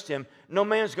God placed him, no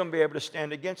man's going to be able to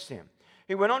stand against him.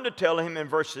 He went on to tell him in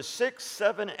verses 6,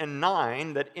 7, and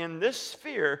 9 that in this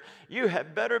sphere, you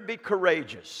had better be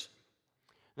courageous.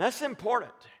 And that's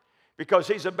important because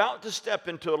he's about to step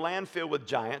into a land filled with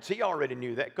giants. He already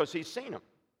knew that because he's seen them.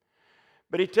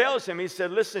 But he tells him, he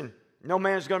said, listen, no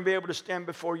man's going to be able to stand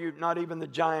before you, not even the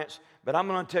giants. But I'm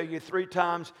going to tell you 3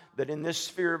 times that in this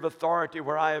sphere of authority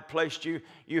where I have placed you,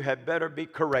 you had better be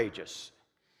courageous.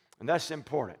 And that's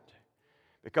important.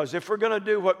 Because if we're going to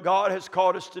do what God has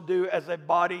called us to do as a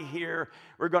body here,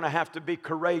 we're going to have to be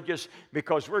courageous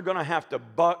because we're going to have to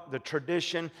buck the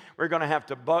tradition. We're going to have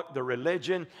to buck the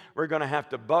religion. We're going to have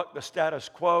to buck the status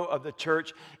quo of the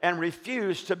church and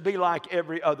refuse to be like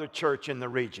every other church in the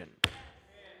region.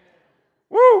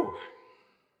 Woo!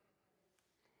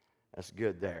 That's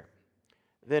good there.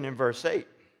 Then in verse 8,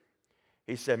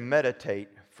 he said, meditate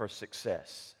for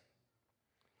success.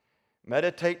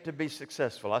 Meditate to be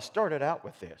successful. I started out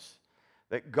with this,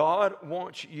 that God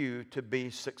wants you to be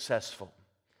successful.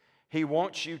 He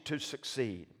wants you to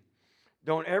succeed.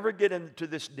 Don't ever get into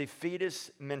this defeatist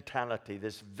mentality,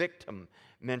 this victim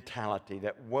mentality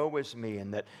that woe is me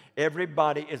and that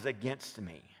everybody is against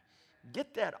me.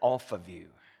 Get that off of you.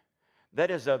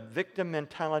 That is a victim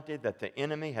mentality that the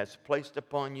enemy has placed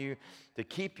upon you to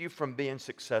keep you from being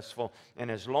successful.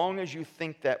 And as long as you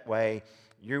think that way,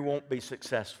 you won't be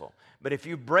successful. But if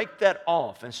you break that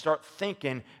off and start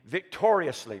thinking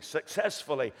victoriously,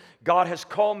 successfully, God has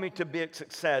called me to be a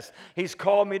success. He's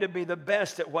called me to be the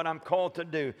best at what I'm called to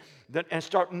do. And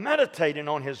start meditating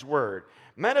on His word,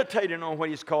 meditating on what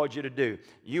He's called you to do,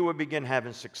 you will begin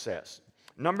having success.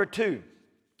 Number 2,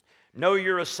 know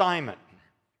your assignment.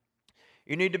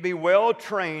 You need to be well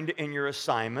trained in your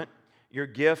assignment, your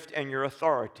gift, and your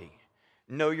authority.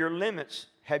 Know your limits.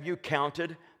 Have you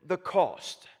counted the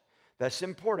cost? That's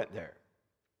important there.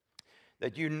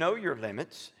 That you know your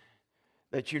limits,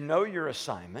 that you know your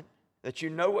assignment, that you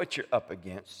know what you're up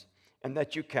against, and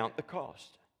that you count the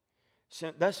cost.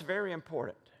 So that's very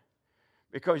important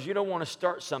because you don't want to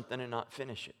start something and not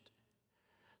finish it.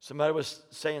 Somebody was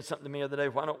saying something to me the other day,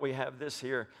 why don't we have this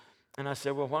here? And I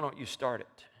said, well, why don't you start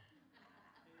it?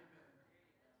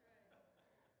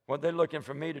 What they're looking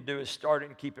for me to do is start it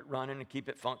and keep it running and keep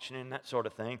it functioning and that sort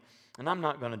of thing. And I'm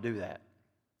not going to do that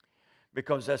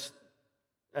because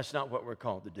that's not what we're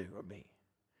called to do or be.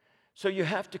 So you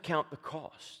have to count the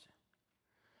cost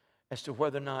as to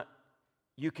whether or not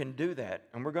you can do that.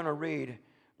 And we're going to read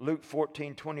Luke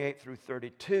 14, 28 through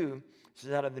 32. This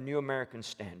is out of the New American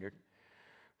Standard.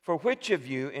 For which of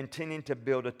you, intending to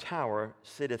build a tower,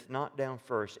 sitteth not down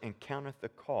first and counteth the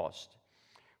cost,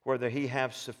 whether he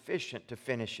have sufficient to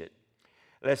finish it?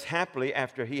 Lest haply,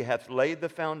 after he hath laid the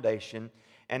foundation,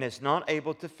 and is not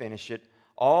able to finish it,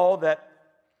 all that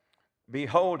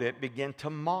behold it begin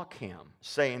to mock him,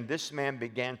 saying, this man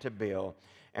began to build,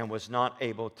 and was not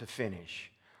able to finish.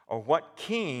 Or what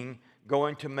king,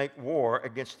 going to make war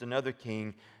against another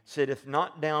king, sitteth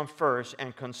not down first,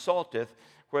 and consulteth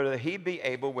whether he be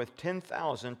able with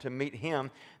 10,000 to meet him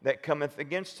that cometh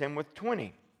against him with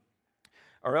 20?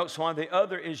 Or else while the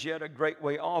other is yet a great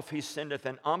way off, he sendeth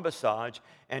an ambassage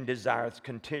and desireth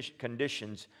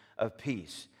conditions of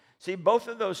peace. See, both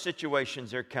of those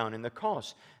situations, they're counting the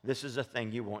cost. This is a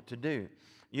thing you want to do.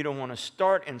 You don't want to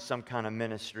start in some kind of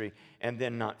ministry and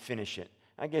then not finish it.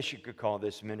 I guess you could call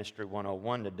this Ministry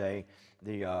 101 today,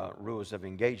 the rules of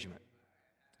engagement.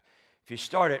 If you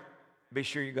start it, be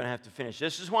sure you're going to have to finish.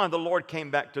 This is why the Lord came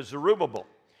back to Zerubbabel.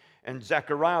 In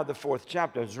Zechariah, the 4th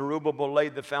chapter, Zerubbabel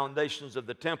laid the foundations of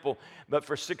the temple, but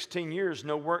for 16 years,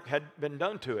 no work had been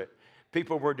done to it.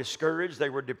 People were discouraged. They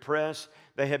were depressed.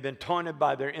 They had been taunted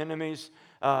by their enemies,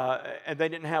 and they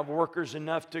didn't have workers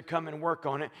enough to come and work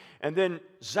on it. And then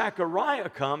Zechariah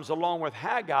comes along with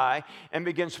Haggai and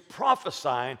begins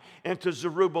prophesying into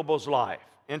Zerubbabel's life,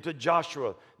 into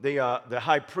Joshua, the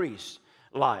high priest's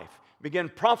life. Began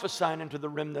prophesying into the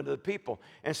remnant of the people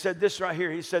and said this right here.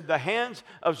 He said, the hands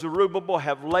of Zerubbabel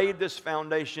have laid this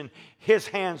foundation. His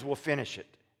hands will finish it.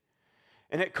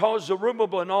 And it caused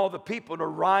Zerubbabel and all the people to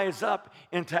rise up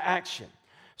into action.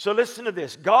 So listen to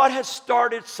this. God has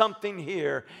started something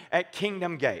here at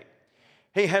Kingdom Gate.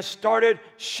 He has started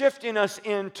shifting us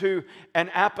into an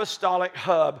apostolic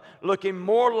hub looking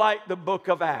more like the book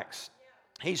of Acts.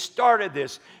 He started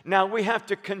this. Now we have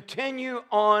to continue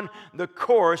on the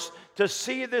course to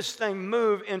see this thing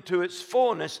move into its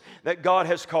fullness that God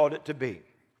has called it to be.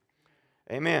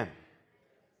 Amen.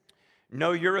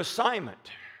 Know your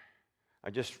assignment.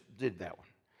 I just did that one.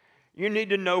 You need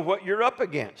to know what you're up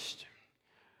against.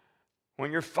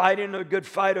 When you're fighting a good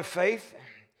fight of faith,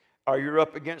 are you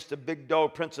up against a big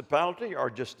dog principality or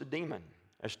just a demon?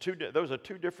 Those are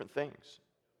two different things.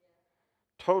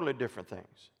 Totally different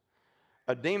things.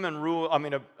 A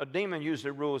demon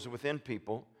usually rules within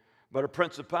people, but a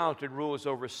principality rules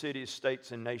over cities,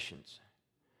 states, and nations.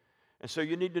 And so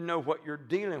you need to know what you're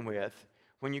dealing with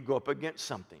when you go up against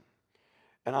something.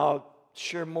 And I'll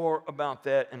share more about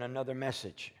that in another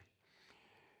message.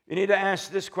 You need to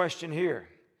ask this question here.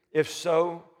 If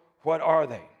so, what are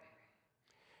they?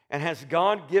 And has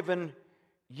God given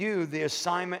you the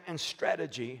assignment and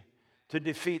strategy to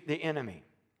defeat the enemy?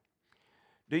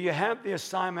 Do you have the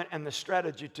assignment and the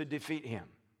strategy to defeat him?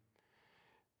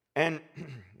 And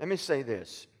let me say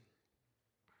this.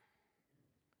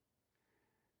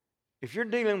 If you're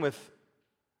dealing with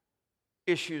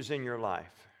issues in your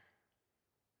life,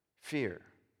 fear,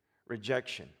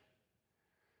 rejection,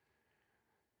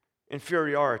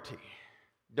 inferiority,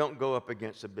 don't go up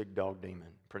against a big dog demon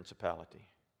principality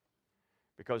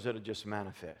because it'll just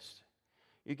manifest.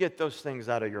 You get those things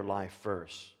out of your life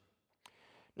first.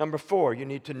 Number 4, you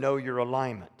need to know your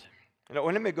alignment.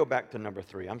 Let me go back to number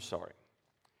 3. I'm sorry.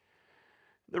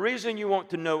 The reason you want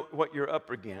to know what you're up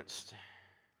against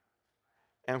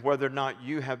and whether or not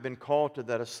you have been called to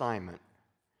that assignment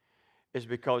is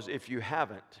because if you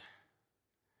haven't,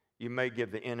 you may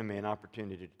give the enemy an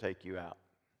opportunity to take you out.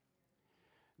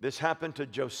 This happened to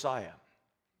Josiah.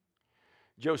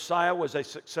 Josiah was a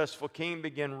successful king,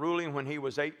 began ruling when he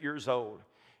was 8 years old.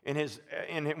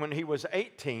 When he was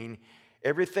 18,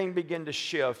 everything began to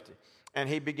shift, and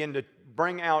he began to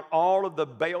bring out all of the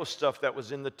Baal stuff that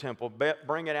was in the temple,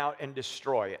 bring it out and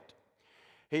destroy it.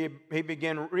 He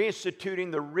began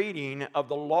reinstituting the reading of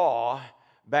the law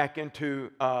back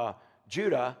into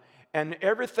Judah, and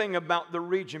everything about the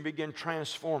region began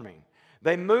transforming.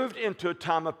 They moved into a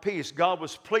time of peace. God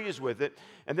was pleased with it.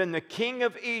 And then the king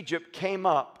of Egypt came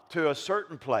up to a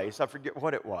certain place. I forget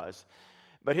what it was.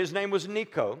 But his name was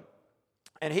Necho.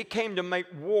 And he came to make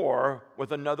war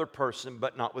with another person,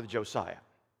 but not with Josiah.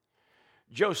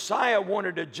 Josiah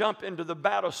wanted to jump into the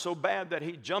battle so bad that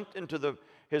he jumped into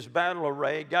his battle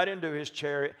array, got into his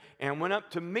chariot, and went up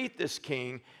to meet this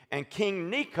king. And King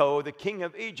Necho, the king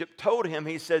of Egypt, told him,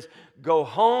 he says, "Go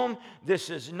home, this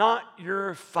is not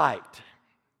your fight."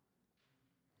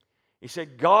 He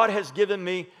said, "God has given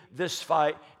me this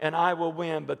fight, and I will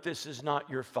win, but this is not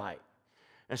your fight."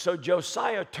 And so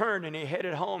Josiah turned and he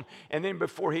headed home. And then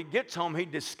before he gets home, he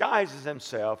disguises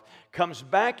himself, comes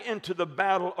back into the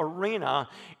battle arena,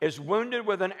 is wounded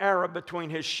with an arrow between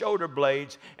his shoulder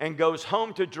blades, and goes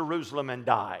home to Jerusalem and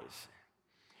dies.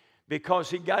 Because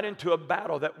he got into a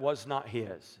battle that was not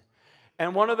his.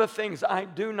 And one of the things I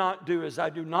do not do is I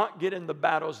do not get in the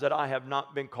battles that I have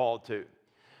not been called to.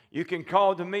 You can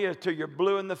call to me until you're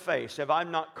blue in the face. If I'm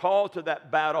not called to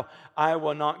that battle, I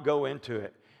will not go into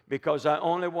it. Because I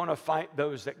only want to fight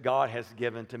those that God has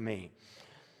given to me.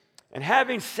 And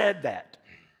having said that,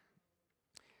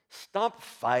 stop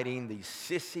fighting these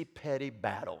sissy petty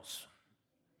battles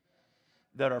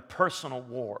that are personal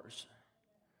wars.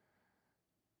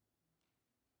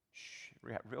 Shh,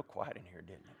 we got real quiet in here,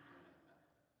 didn't it?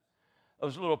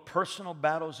 Those little personal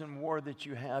battles in war that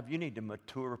you have, you need to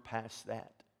mature past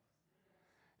that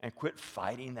and quit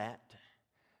fighting that.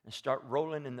 And start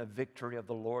rolling in the victory of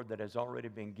the Lord that has already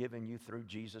been given you through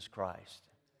Jesus Christ.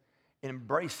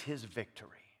 Embrace His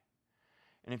victory.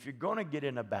 And if you're going to get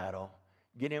in a battle,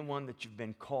 get in one that you've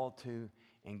been called to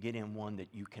and get in one that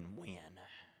you can win.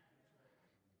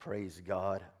 Praise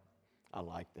God. I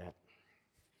like that.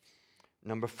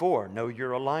 Number 4, know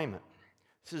your alignment.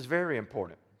 This is very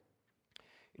important.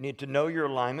 You need to know your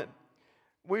alignment.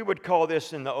 We would call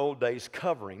this in the old days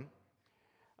covering.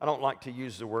 I don't like to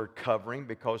use the word covering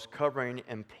because covering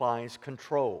implies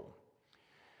control.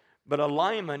 But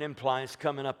alignment implies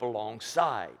coming up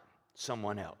alongside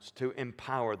someone else to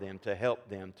empower them, to help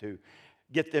them, to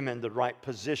get them in the right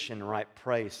position, right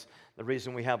place. The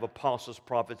reason we have apostles,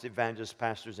 prophets, evangelists,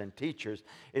 pastors, and teachers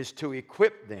is to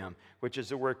equip them, which is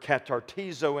the word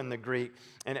katartizo in the Greek,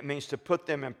 and it means to put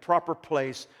them in proper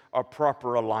place or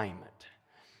proper alignment.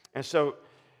 And so,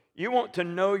 you want to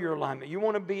know your alignment. You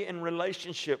want to be in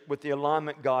relationship with the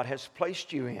alignment God has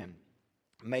placed you in.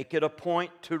 Make it a point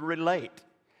to relate.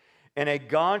 In a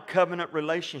God-covenant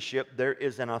relationship, there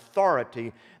is an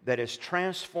authority that is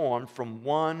transformed from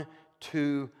one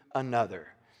to another.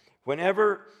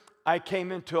 Whenever I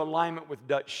came into alignment with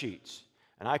Dutch Sheets,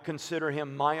 and I consider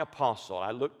him my apostle,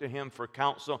 I look to him for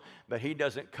counsel, but he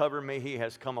doesn't cover me. He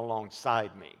has come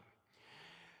alongside me.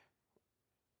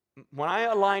 When I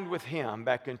aligned with him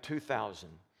back in 2000,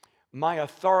 my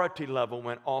authority level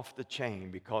went off the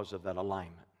chain because of that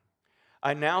alignment.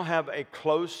 I now have a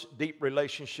close, deep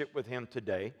relationship with him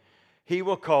today. He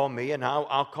will call me, and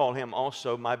I'll call him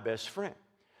also my best friend.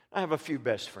 I have a few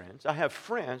best friends. I have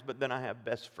friends, but then I have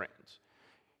best friends.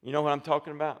 You know what I'm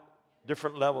talking about?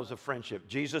 Different levels of friendship.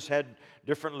 Jesus had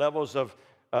different levels of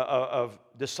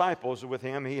disciples with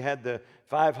him. He had the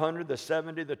 500, the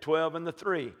 70, the 12, and the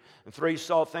 3. The 3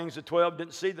 saw things the 12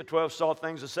 didn't see. The 12 saw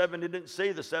things the 70 didn't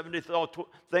see. The 70 saw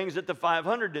things that the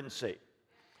 500 didn't see.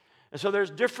 And so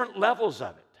there's different levels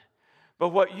of it. But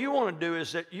what you want to do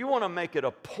is that you want to make it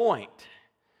a point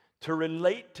to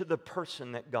relate to the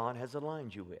person that God has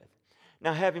aligned you with.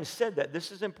 Now, having said that,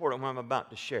 this is important what I'm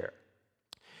about to share.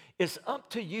 It's up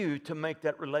to you to make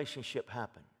that relationship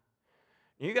happen.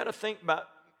 You got to think about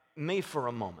me for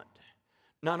a moment.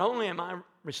 Not only am I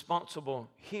responsible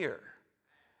here,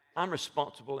 I'm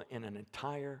responsible in an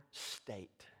entire state.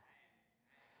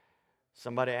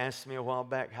 Somebody asked me a while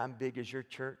back, how big is your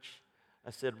church? I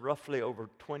said, roughly over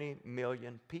 20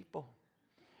 million people,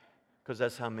 because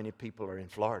that's how many people are in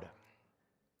Florida.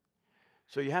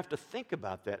 So you have to think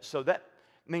about that. So that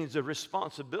means the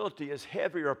responsibility is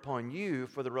heavier upon you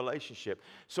for the relationship.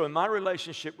 So in my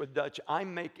relationship with Dutch, I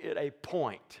make it a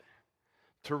point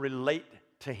to relate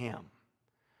to him,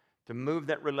 to move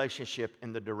that relationship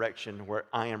in the direction where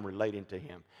I am relating to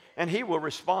him. And he will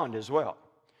respond as well.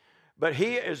 But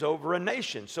he is over a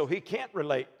nation, so he can't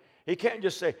relate. He can't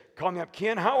just say, call me up,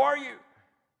 Ken, how are you?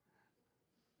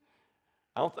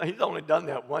 He's only done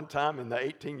that one time in the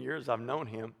 18 years I've known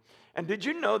him. And did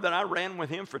you know that I ran with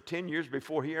him for 10 years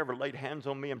before he ever laid hands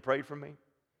on me and prayed for me?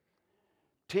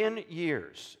 10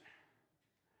 years.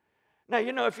 Now,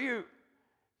 you know, if you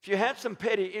had some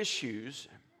petty issues,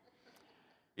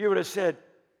 you would have said,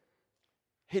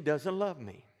 he doesn't love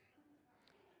me.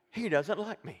 He doesn't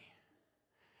like me.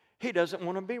 He doesn't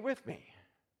want to be with me.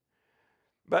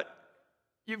 But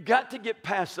you've got to get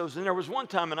past those. And there was one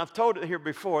time, and I've told it here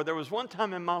before, there was one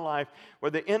time in my life where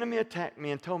the enemy attacked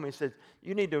me and told me, he said,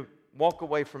 you need to walk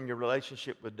away from your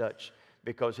relationship with Dutch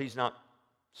because he's not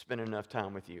spending enough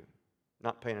time with you,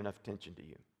 not paying enough attention to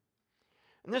you.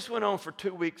 And this went on for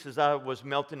 2 weeks as I was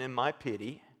melting in my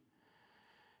pity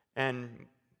and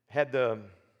had the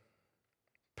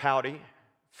pouty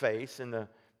face and the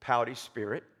pouty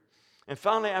spirit. And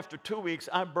finally, after 2 weeks,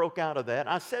 I broke out of that.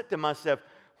 I said to myself,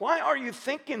 why are you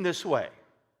thinking this way?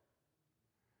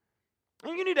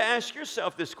 And you need to ask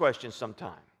yourself this question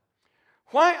sometime.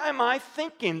 Why am I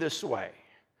thinking this way?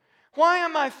 Why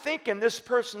am I thinking this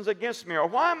person's against me? Or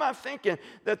why am I thinking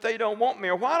that they don't want me?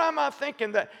 Or why am I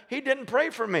thinking that he didn't pray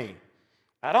for me?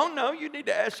 I don't know. You need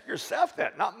to ask yourself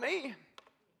that, not me.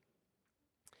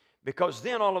 Because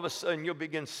then all of a sudden you'll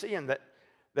begin seeing that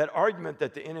argument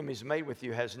that the enemy's made with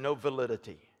you has no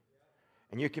validity.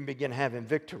 And you can begin having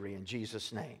victory in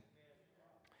Jesus' name.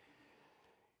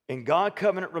 In God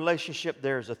covenant relationship,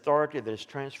 there is authority that is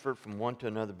transferred from one to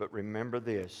another. But remember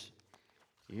this,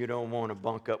 you don't want to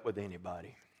bunk up with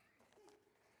anybody.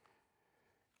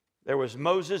 There was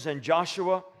Moses and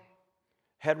Joshua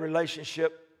had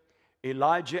relationship,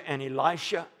 Elijah and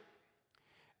Elisha,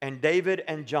 and David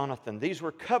and Jonathan. These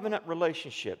were covenant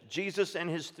relationships. Jesus and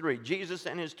his 3, Jesus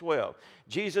and his 12,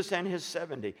 Jesus and his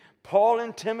 70, Paul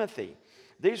and Timothy.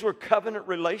 These were covenant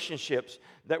relationships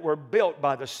that were built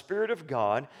by the Spirit of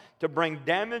God to bring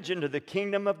damage into the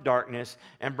kingdom of darkness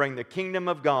and bring the kingdom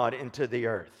of God into the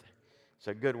earth. It's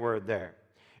a good word there.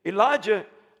 Elijah,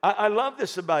 I love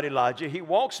this about Elijah. He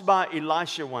walks by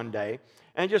Elisha one day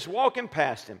and just walking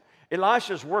past him.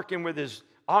 Elisha's working with his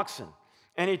oxen.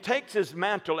 And he takes his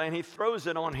mantle and he throws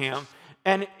it on him.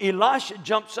 And Elisha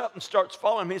jumps up and starts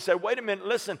following him. He said, wait a minute,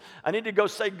 listen, I need to go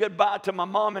say goodbye to my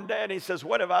mom and dad. And he says,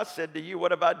 what have I said to you?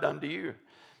 What have I done to you?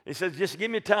 He says, just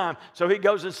give me time. So he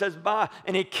goes and says bye.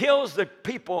 And he kills the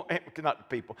people, not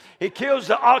the people, he kills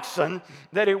the oxen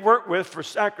that he worked with for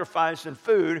sacrifice and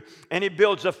food. And he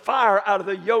builds a fire out of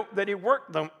the yoke that he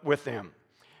worked with them.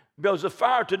 Builds a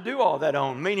fire to do all that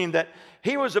on, meaning that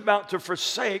he was about to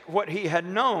forsake what he had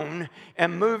known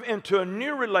and move into a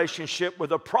new relationship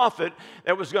with a prophet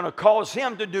that was going to cause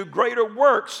him to do greater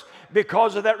works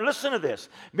because of that. Listen to this.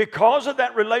 Because of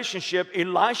that relationship,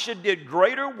 Elisha did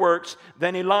greater works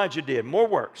than Elijah did, more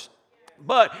works.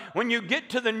 But when you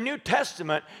get to the New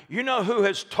Testament, you know who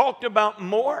has talked about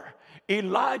more?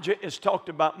 Elijah is talked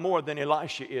about more than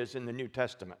Elisha is in the New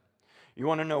Testament. You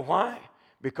want to know why?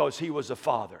 Because he was a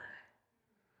father.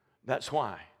 That's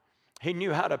why. He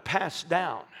knew how to pass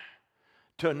down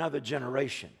to another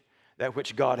generation that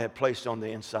which God had placed on the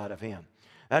inside of him.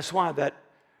 That's why that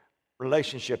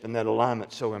relationship and that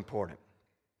alignment is so important.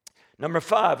 Number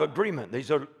 5, agreement.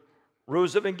 These are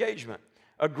rules of engagement.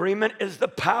 Agreement is the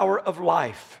power of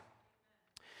life.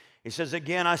 He says,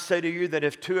 again, I say to you that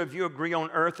if 2 of you agree on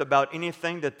earth about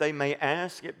anything that they may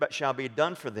ask, it shall be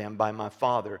done for them by my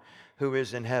Father who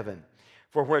is in heaven.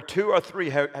 For where 2 or 3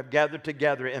 have gathered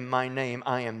together in my name,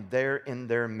 I am there in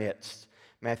their midst.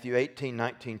 Matthew 18,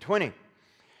 19, 20.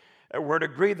 That word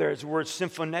agree there is the word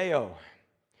symphoneo.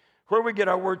 Where we get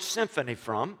our word symphony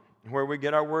from, where we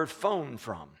get our word phone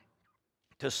from.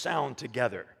 To sound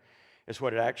together is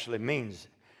what it actually means.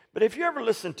 But if you ever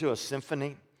listen to a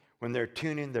symphony when they're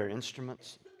tuning their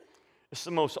instruments, it's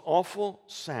the most awful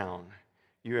sound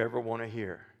you ever want to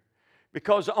hear.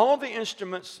 Because all the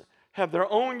instruments have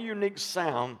their own unique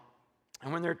sound.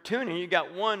 And when they're tuning, you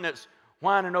got one that's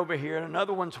whining over here and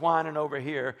another one's whining over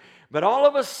here. But all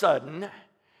of a sudden,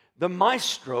 the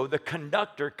maestro, the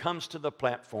conductor, comes to the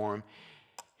platform.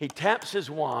 He taps his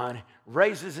wand,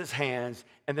 raises his hands,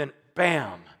 and then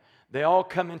bam, they all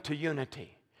come into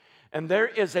unity. And there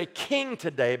is a king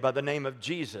today by the name of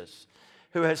Jesus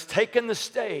who has taken the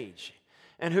stage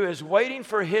and who is waiting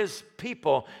for his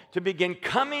people to begin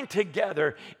coming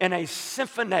together in a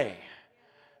symphony,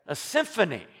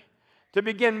 to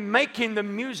begin making the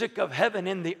music of heaven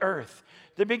in the earth,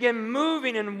 to begin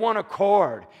moving in one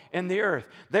accord in the earth.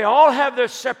 They all have their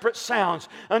separate sounds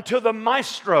until the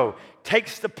maestro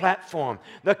takes the platform.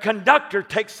 The conductor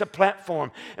takes the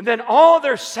platform. And then all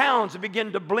their sounds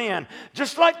begin to blend.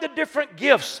 Just like the different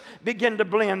gifts begin to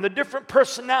blend. The different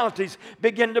personalities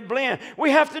begin to blend.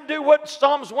 We have to do what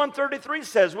Psalms 133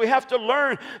 says. We have to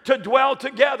learn to dwell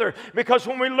together. Because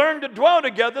when we learn to dwell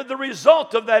together, the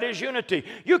result of that is unity.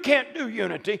 You can't do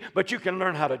unity, but you can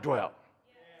learn how to dwell.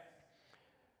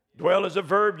 Dwell is a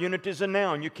verb, unity is a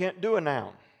noun. You can't do a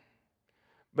noun.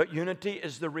 But unity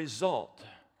is the result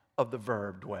of the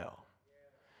verb dwell.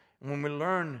 And when we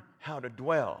learn how to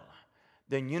dwell,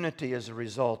 then unity is a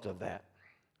result of that.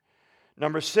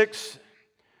 Number 6,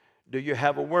 do you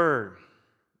have a word?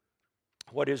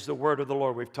 What is the word of the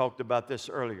Lord? We've talked about this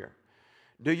earlier.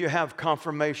 Do you have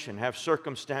confirmation? Have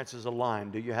circumstances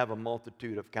aligned? Do you have a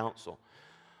multitude of counsel?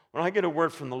 When I get a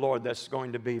word from the Lord that's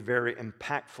going to be very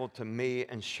impactful to me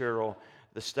and Cheryl,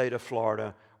 the state of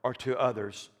Florida, or to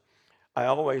others, I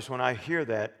always, when I hear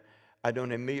that, I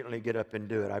don't immediately get up and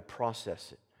do it. I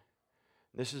process it.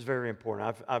 This is very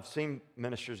important. I've seen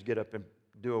ministers get up and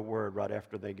do a word right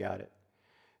after they got it,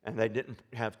 and they didn't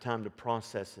have time to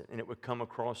process it, and it would come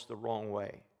across the wrong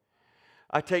way.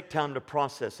 I take time to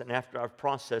process it, and after I've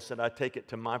processed it, I take it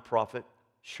to my prophet,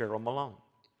 Cheryl Malone,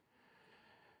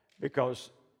 because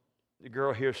the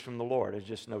girl hears from the Lord. There's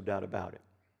just no doubt about it.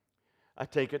 I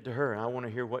take it to her, and I want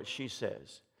to hear what she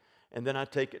says. And then I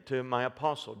take it to my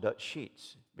apostle, Dutch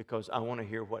Sheets, because I want to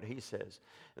hear what he says.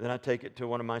 And then I take it to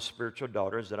one of my spiritual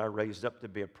daughters that I raised up to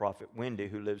be a prophet, Wendy,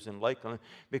 who lives in Lakeland,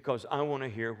 because I want to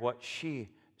hear what she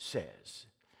says.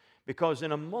 Because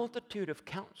in a multitude of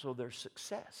counsel, there's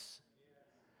success.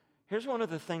 Here's one of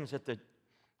the things that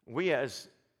we as,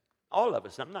 all of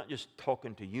us, I'm not just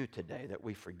talking to you today, that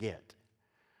we forget.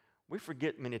 We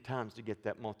forget many times to get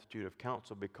that multitude of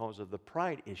counsel because of the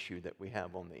pride issue that we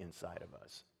have on the inside of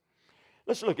us.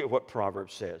 Let's look at what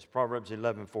Proverbs says. Proverbs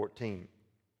 11:14.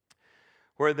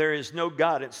 Where there is no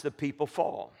guidance, the people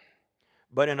fall.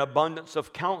 But in abundance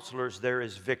of counselors, there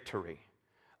is victory.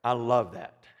 I love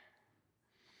that.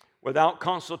 Without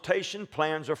consultation,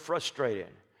 plans are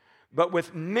frustrated. But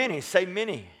with many, say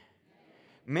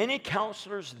many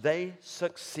counselors, they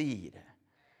succeed.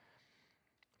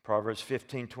 Proverbs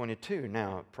 15:22.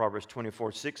 Now, Proverbs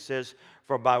 24:6 says,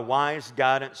 for by wise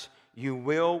guidance you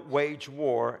will wage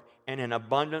war, and in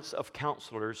abundance of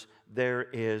counselors there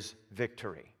is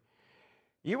victory.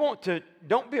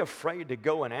 Don't be afraid to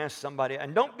go and ask somebody,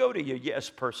 and don't go to your yes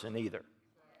person either.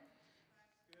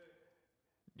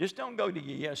 Just don't go to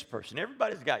your yes person.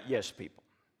 Everybody's got yes people.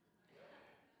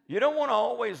 You don't want to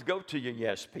always go to your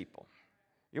yes people.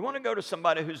 You want to go to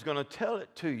somebody who's going to tell it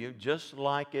to you just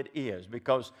like it is,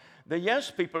 because the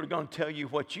yes people are going to tell you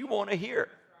what you want to hear.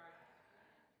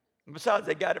 Besides,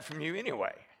 they got it from you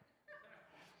anyway.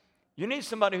 You need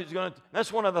somebody who's going to,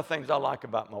 that's one of the things I like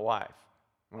about my wife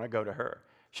when I go to her.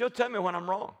 She'll tell me when I'm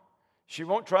wrong. She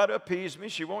won't try to appease me.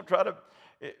 She won't try to,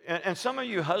 and some of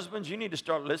you husbands, you need to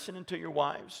start listening to your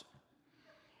wives,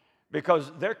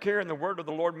 because they're carrying the word of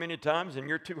the Lord many times and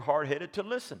you're too hard-headed to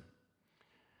listen.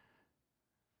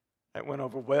 That went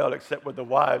over well, except with the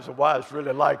wives. The wives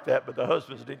really liked that, but the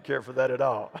husbands didn't care for that at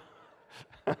all.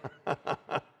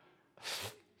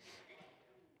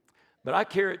 But I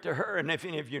carry it to her, and if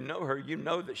any of you know her, you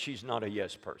know that she's not a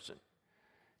yes person.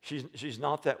 She's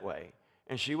not that way.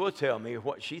 And she will tell me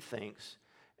what she thinks,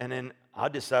 and then I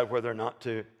decide whether or not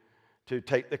to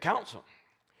take the counsel.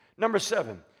 Number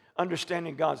 7,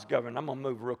 understanding God's government. I'm going to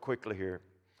move real quickly here.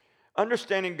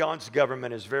 Understanding God's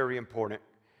government is very important.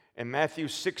 In Matthew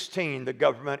 16, the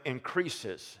government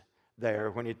increases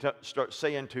there when he starts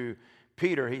saying to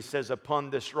Peter, he says, upon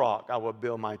this rock I will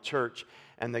build my church,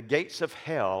 and the gates of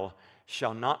hell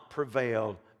shall not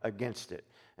prevail against it.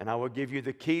 And I will give you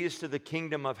the keys to the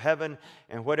kingdom of heaven,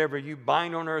 and whatever you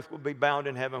bind on earth will be bound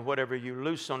in heaven. Whatever you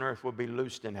loose on earth will be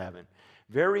loosed in heaven.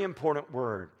 Very important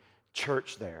word,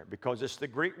 church there, because it's the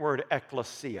Greek word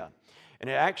ekklesia. And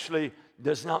it actually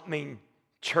does not mean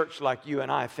church like you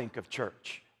and I think of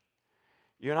church.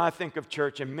 You and I think of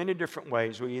church in many different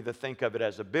ways. We either think of it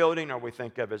as a building or we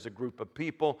think of it as a group of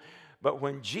people. But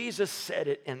when Jesus said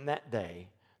it in that day,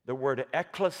 the word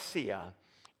ekklesia,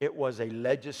 it was a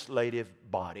legislative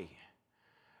body,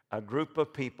 a group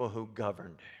of people who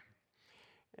governed.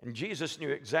 And Jesus knew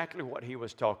exactly what he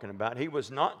was talking about. He was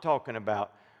not talking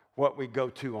about what we go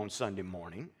to on Sunday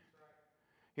morning.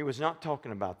 He was not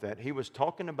talking about that. He was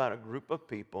talking about a group of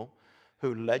people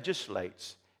who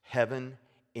legislates heaven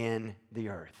in the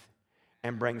earth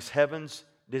and brings heaven's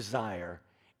desire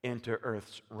into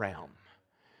earth's realm.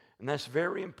 And that's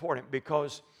very important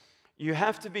because you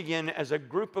have to begin as a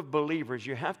group of believers,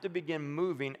 you have to begin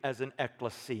moving as an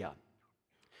ecclesia.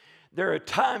 There are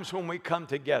times when we come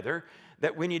together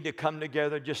that we need to come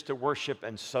together just to worship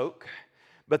and soak.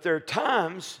 But there are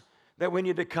times that we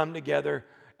need to come together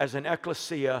as an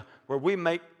ecclesia where we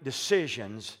make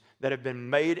decisions that have been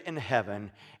made in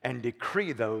heaven and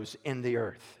decree those in the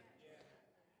earth.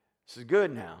 This is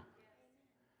good now.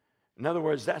 In other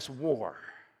words, that's war.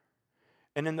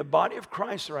 And in the body of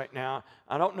Christ right now,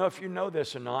 I don't know if you know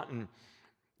this or not, and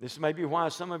this may be why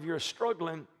some of you are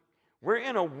struggling. We're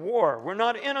in a war. We're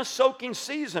not in a soaking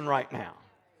season right now.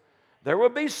 There will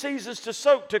be seasons to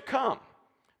soak to come,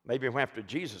 maybe after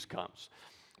Jesus comes.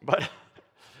 But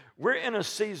we're in a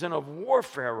season of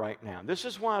warfare right now. This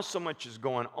is why so much is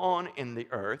going on in the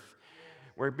earth.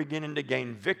 We're beginning to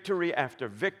gain victory after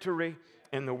victory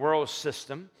in the world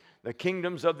system. The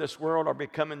kingdoms of this world are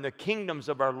becoming the kingdoms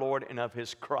of our Lord and of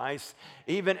His Christ,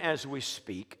 even as we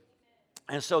speak.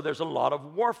 And so there's a lot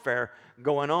of warfare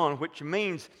going on, which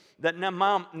means that now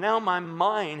my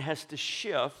mind has to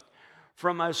shift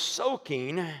from a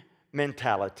soaking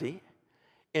mentality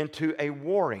into a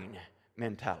warring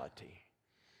mentality.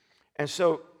 And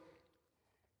so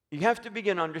you have to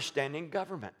begin understanding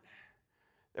government.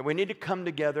 That we need to come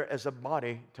together as a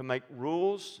body to make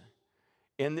rules,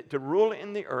 to rule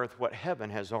in the earth what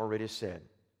heaven has already said.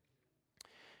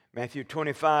 Matthew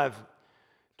 25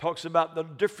 talks about the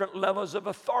different levels of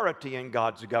authority in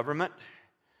God's government.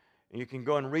 And you can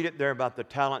go and read it there about the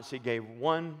talents He gave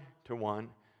 1 to one,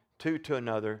 2 to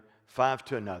another, 5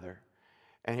 to another.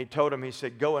 And He told him, He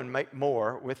said, go and make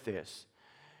more with this.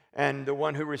 And the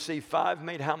one who received 5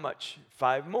 made how much?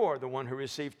 5 more. The one who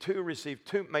received 2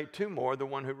 made 2 more. The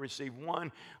one who received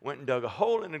 1 went and dug a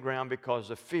hole in the ground because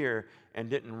of fear and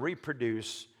didn't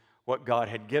reproduce what God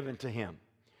had given to him.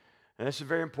 And this is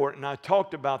very important. And I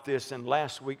talked about this in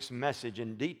last week's message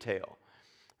in detail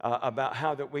about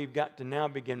how that we've got to now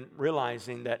begin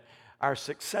realizing that our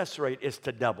success rate is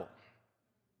to double.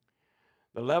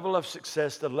 The level of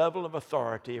success, the level of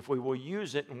authority, if we will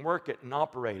use it and work it and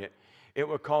operate it, it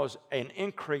will cause an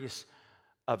increase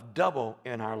of double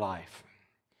in our life.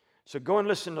 So go and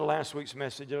listen to last week's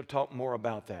message. It'll talk more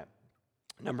about that.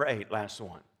 Number 8, last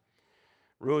one.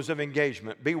 Rules of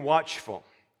engagement. Be watchful.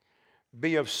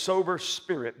 Be of sober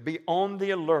spirit. Be on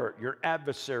the alert. Your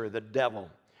adversary, the devil,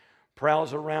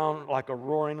 prowls around like a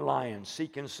roaring lion,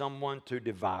 seeking someone to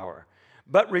devour.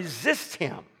 But resist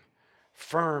him,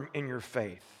 firm in your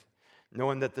faith,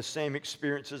 knowing that the same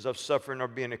experiences of suffering are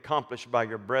being accomplished by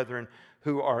your brethren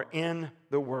who are in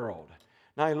the world.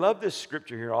 Now, I love this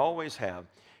scripture here. I always have.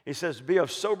 He says, be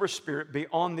of sober spirit, be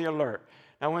on the alert.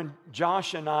 Now, when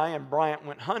Josh and I and Bryant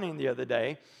went hunting the other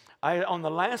day, on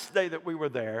the last day that we were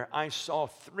there, I saw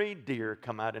 3 deer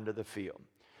come out into the field,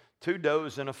 2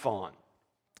 does and a fawn.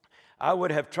 I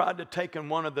would have tried to take in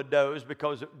one of the does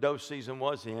because doe season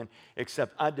was in,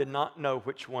 except I did not know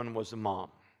which one was the mom.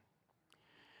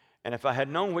 And if I had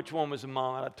known which one was the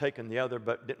mom, I'd have taken the other,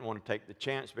 but didn't want to take the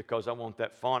chance because I want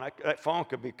that fawn. That fawn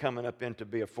could be coming up in to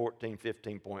be a 14,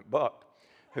 15-point buck.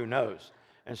 Who knows?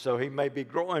 And so he may be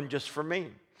growing just for me.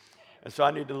 And so I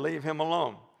need to leave him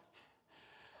alone.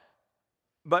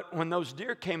 But when those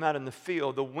deer came out in the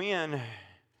field, the wind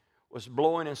was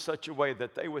blowing in such a way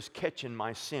that they was catching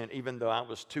my scent even though I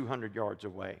was 200 yards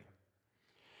away.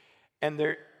 And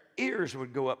their ears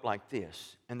would go up like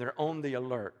this, and they're on the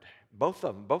alert. Both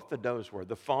of them, both the does were.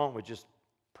 The fawn was just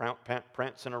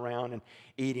prancing around and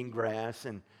eating grass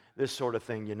and this sort of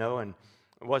thing, and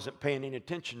wasn't paying any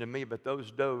attention to me, but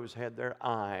those does had their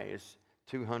eyes,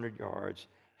 200 yards,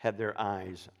 had their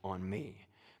eyes on me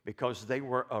because they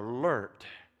were alert.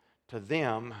 To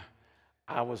them,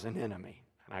 I was an enemy,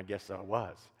 and I guess I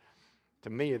was. To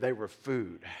me, they were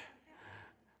food,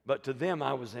 but to them,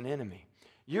 I was an enemy.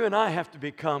 You and I have to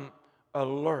become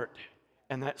alert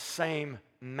in that same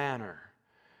manner,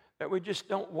 that we just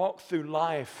don't walk through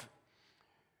life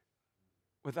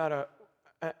without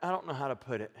I don't know how to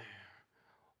put it,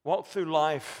 walk through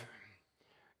life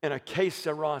in a que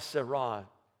sera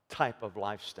type of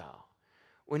lifestyle.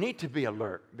 We need to be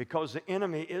alert because the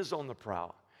enemy is on the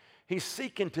prowl. He's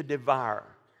seeking to devour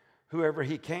whoever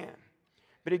he can.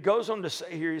 But he goes on to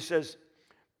say here, he says,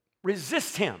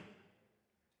 resist him,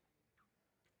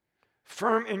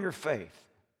 firm in your faith.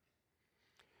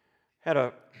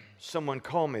 Had someone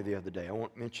call me the other day. I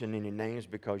won't mention any names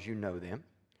because you know them.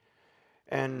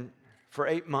 And for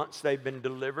 8 months, they've been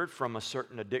delivered from a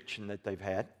certain addiction that they've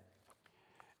had.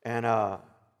 And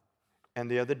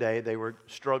the other day, they were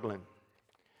struggling.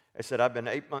 They said, I've been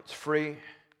 8 months free,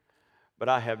 but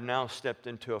I have now stepped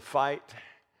into a fight,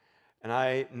 and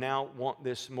I now want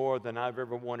this more than I've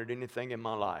ever wanted anything in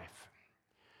my life.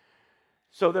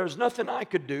 So there's nothing I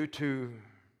could do to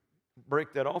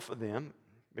break that off of them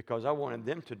because I wanted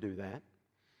them to do that.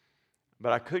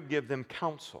 But I could give them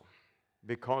counsel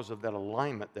because of that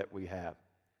alignment that we have.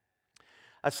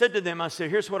 I said to them,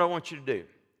 here's what I want you to do.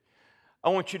 I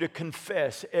want you to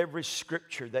confess every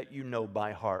scripture that you know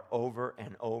by heart over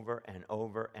and over and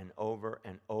over and over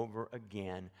and over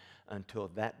again until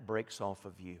that breaks off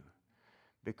of you.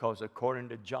 Because according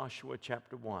to Joshua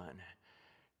chapter 1,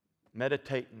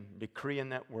 meditating, decreeing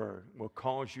that word will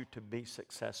cause you to be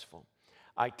successful.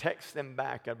 I text them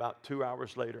back about 2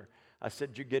 hours later. I said,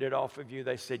 did you get it off of you?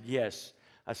 They said, yes.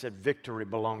 I said, victory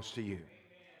belongs to you.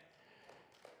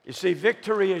 You see,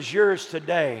 victory is yours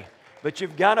today, but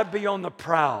you've got to be on the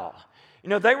prowl.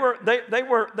 They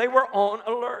were on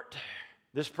alert.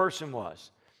 This person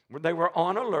was. They were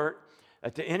on alert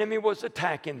that the enemy was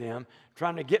attacking them,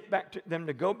 trying to get them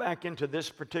to go back into this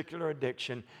particular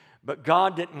addiction. But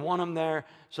God didn't want them there,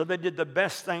 so they did the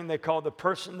best thing. They called the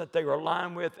person that they were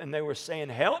aligned with, and they were saying,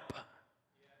 help.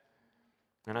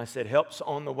 And I said, help's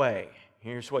on the way.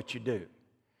 Here's what you do.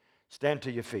 Stand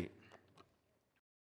to your feet.